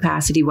legal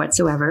capacity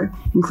whatsoever,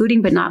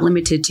 including but not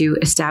limited to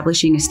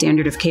establishing a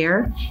standard of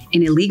care,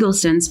 in a legal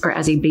sense, or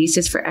as a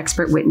basis for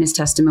expert witness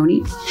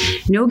testimony.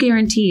 No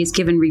guarantee is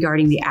given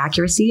regarding the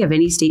accuracy of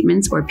any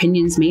statements or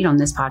opinions made on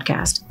this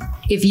podcast.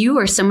 If you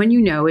or someone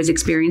you know is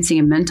experiencing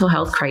a mental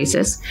health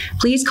crisis,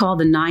 please call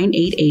the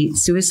 988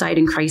 Suicide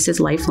and Crisis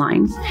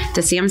Lifeline,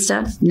 the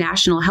SAMHSA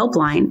National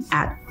Helpline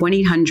at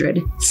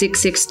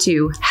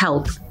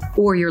 1-800-662-HELP,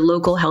 or your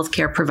local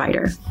healthcare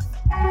provider.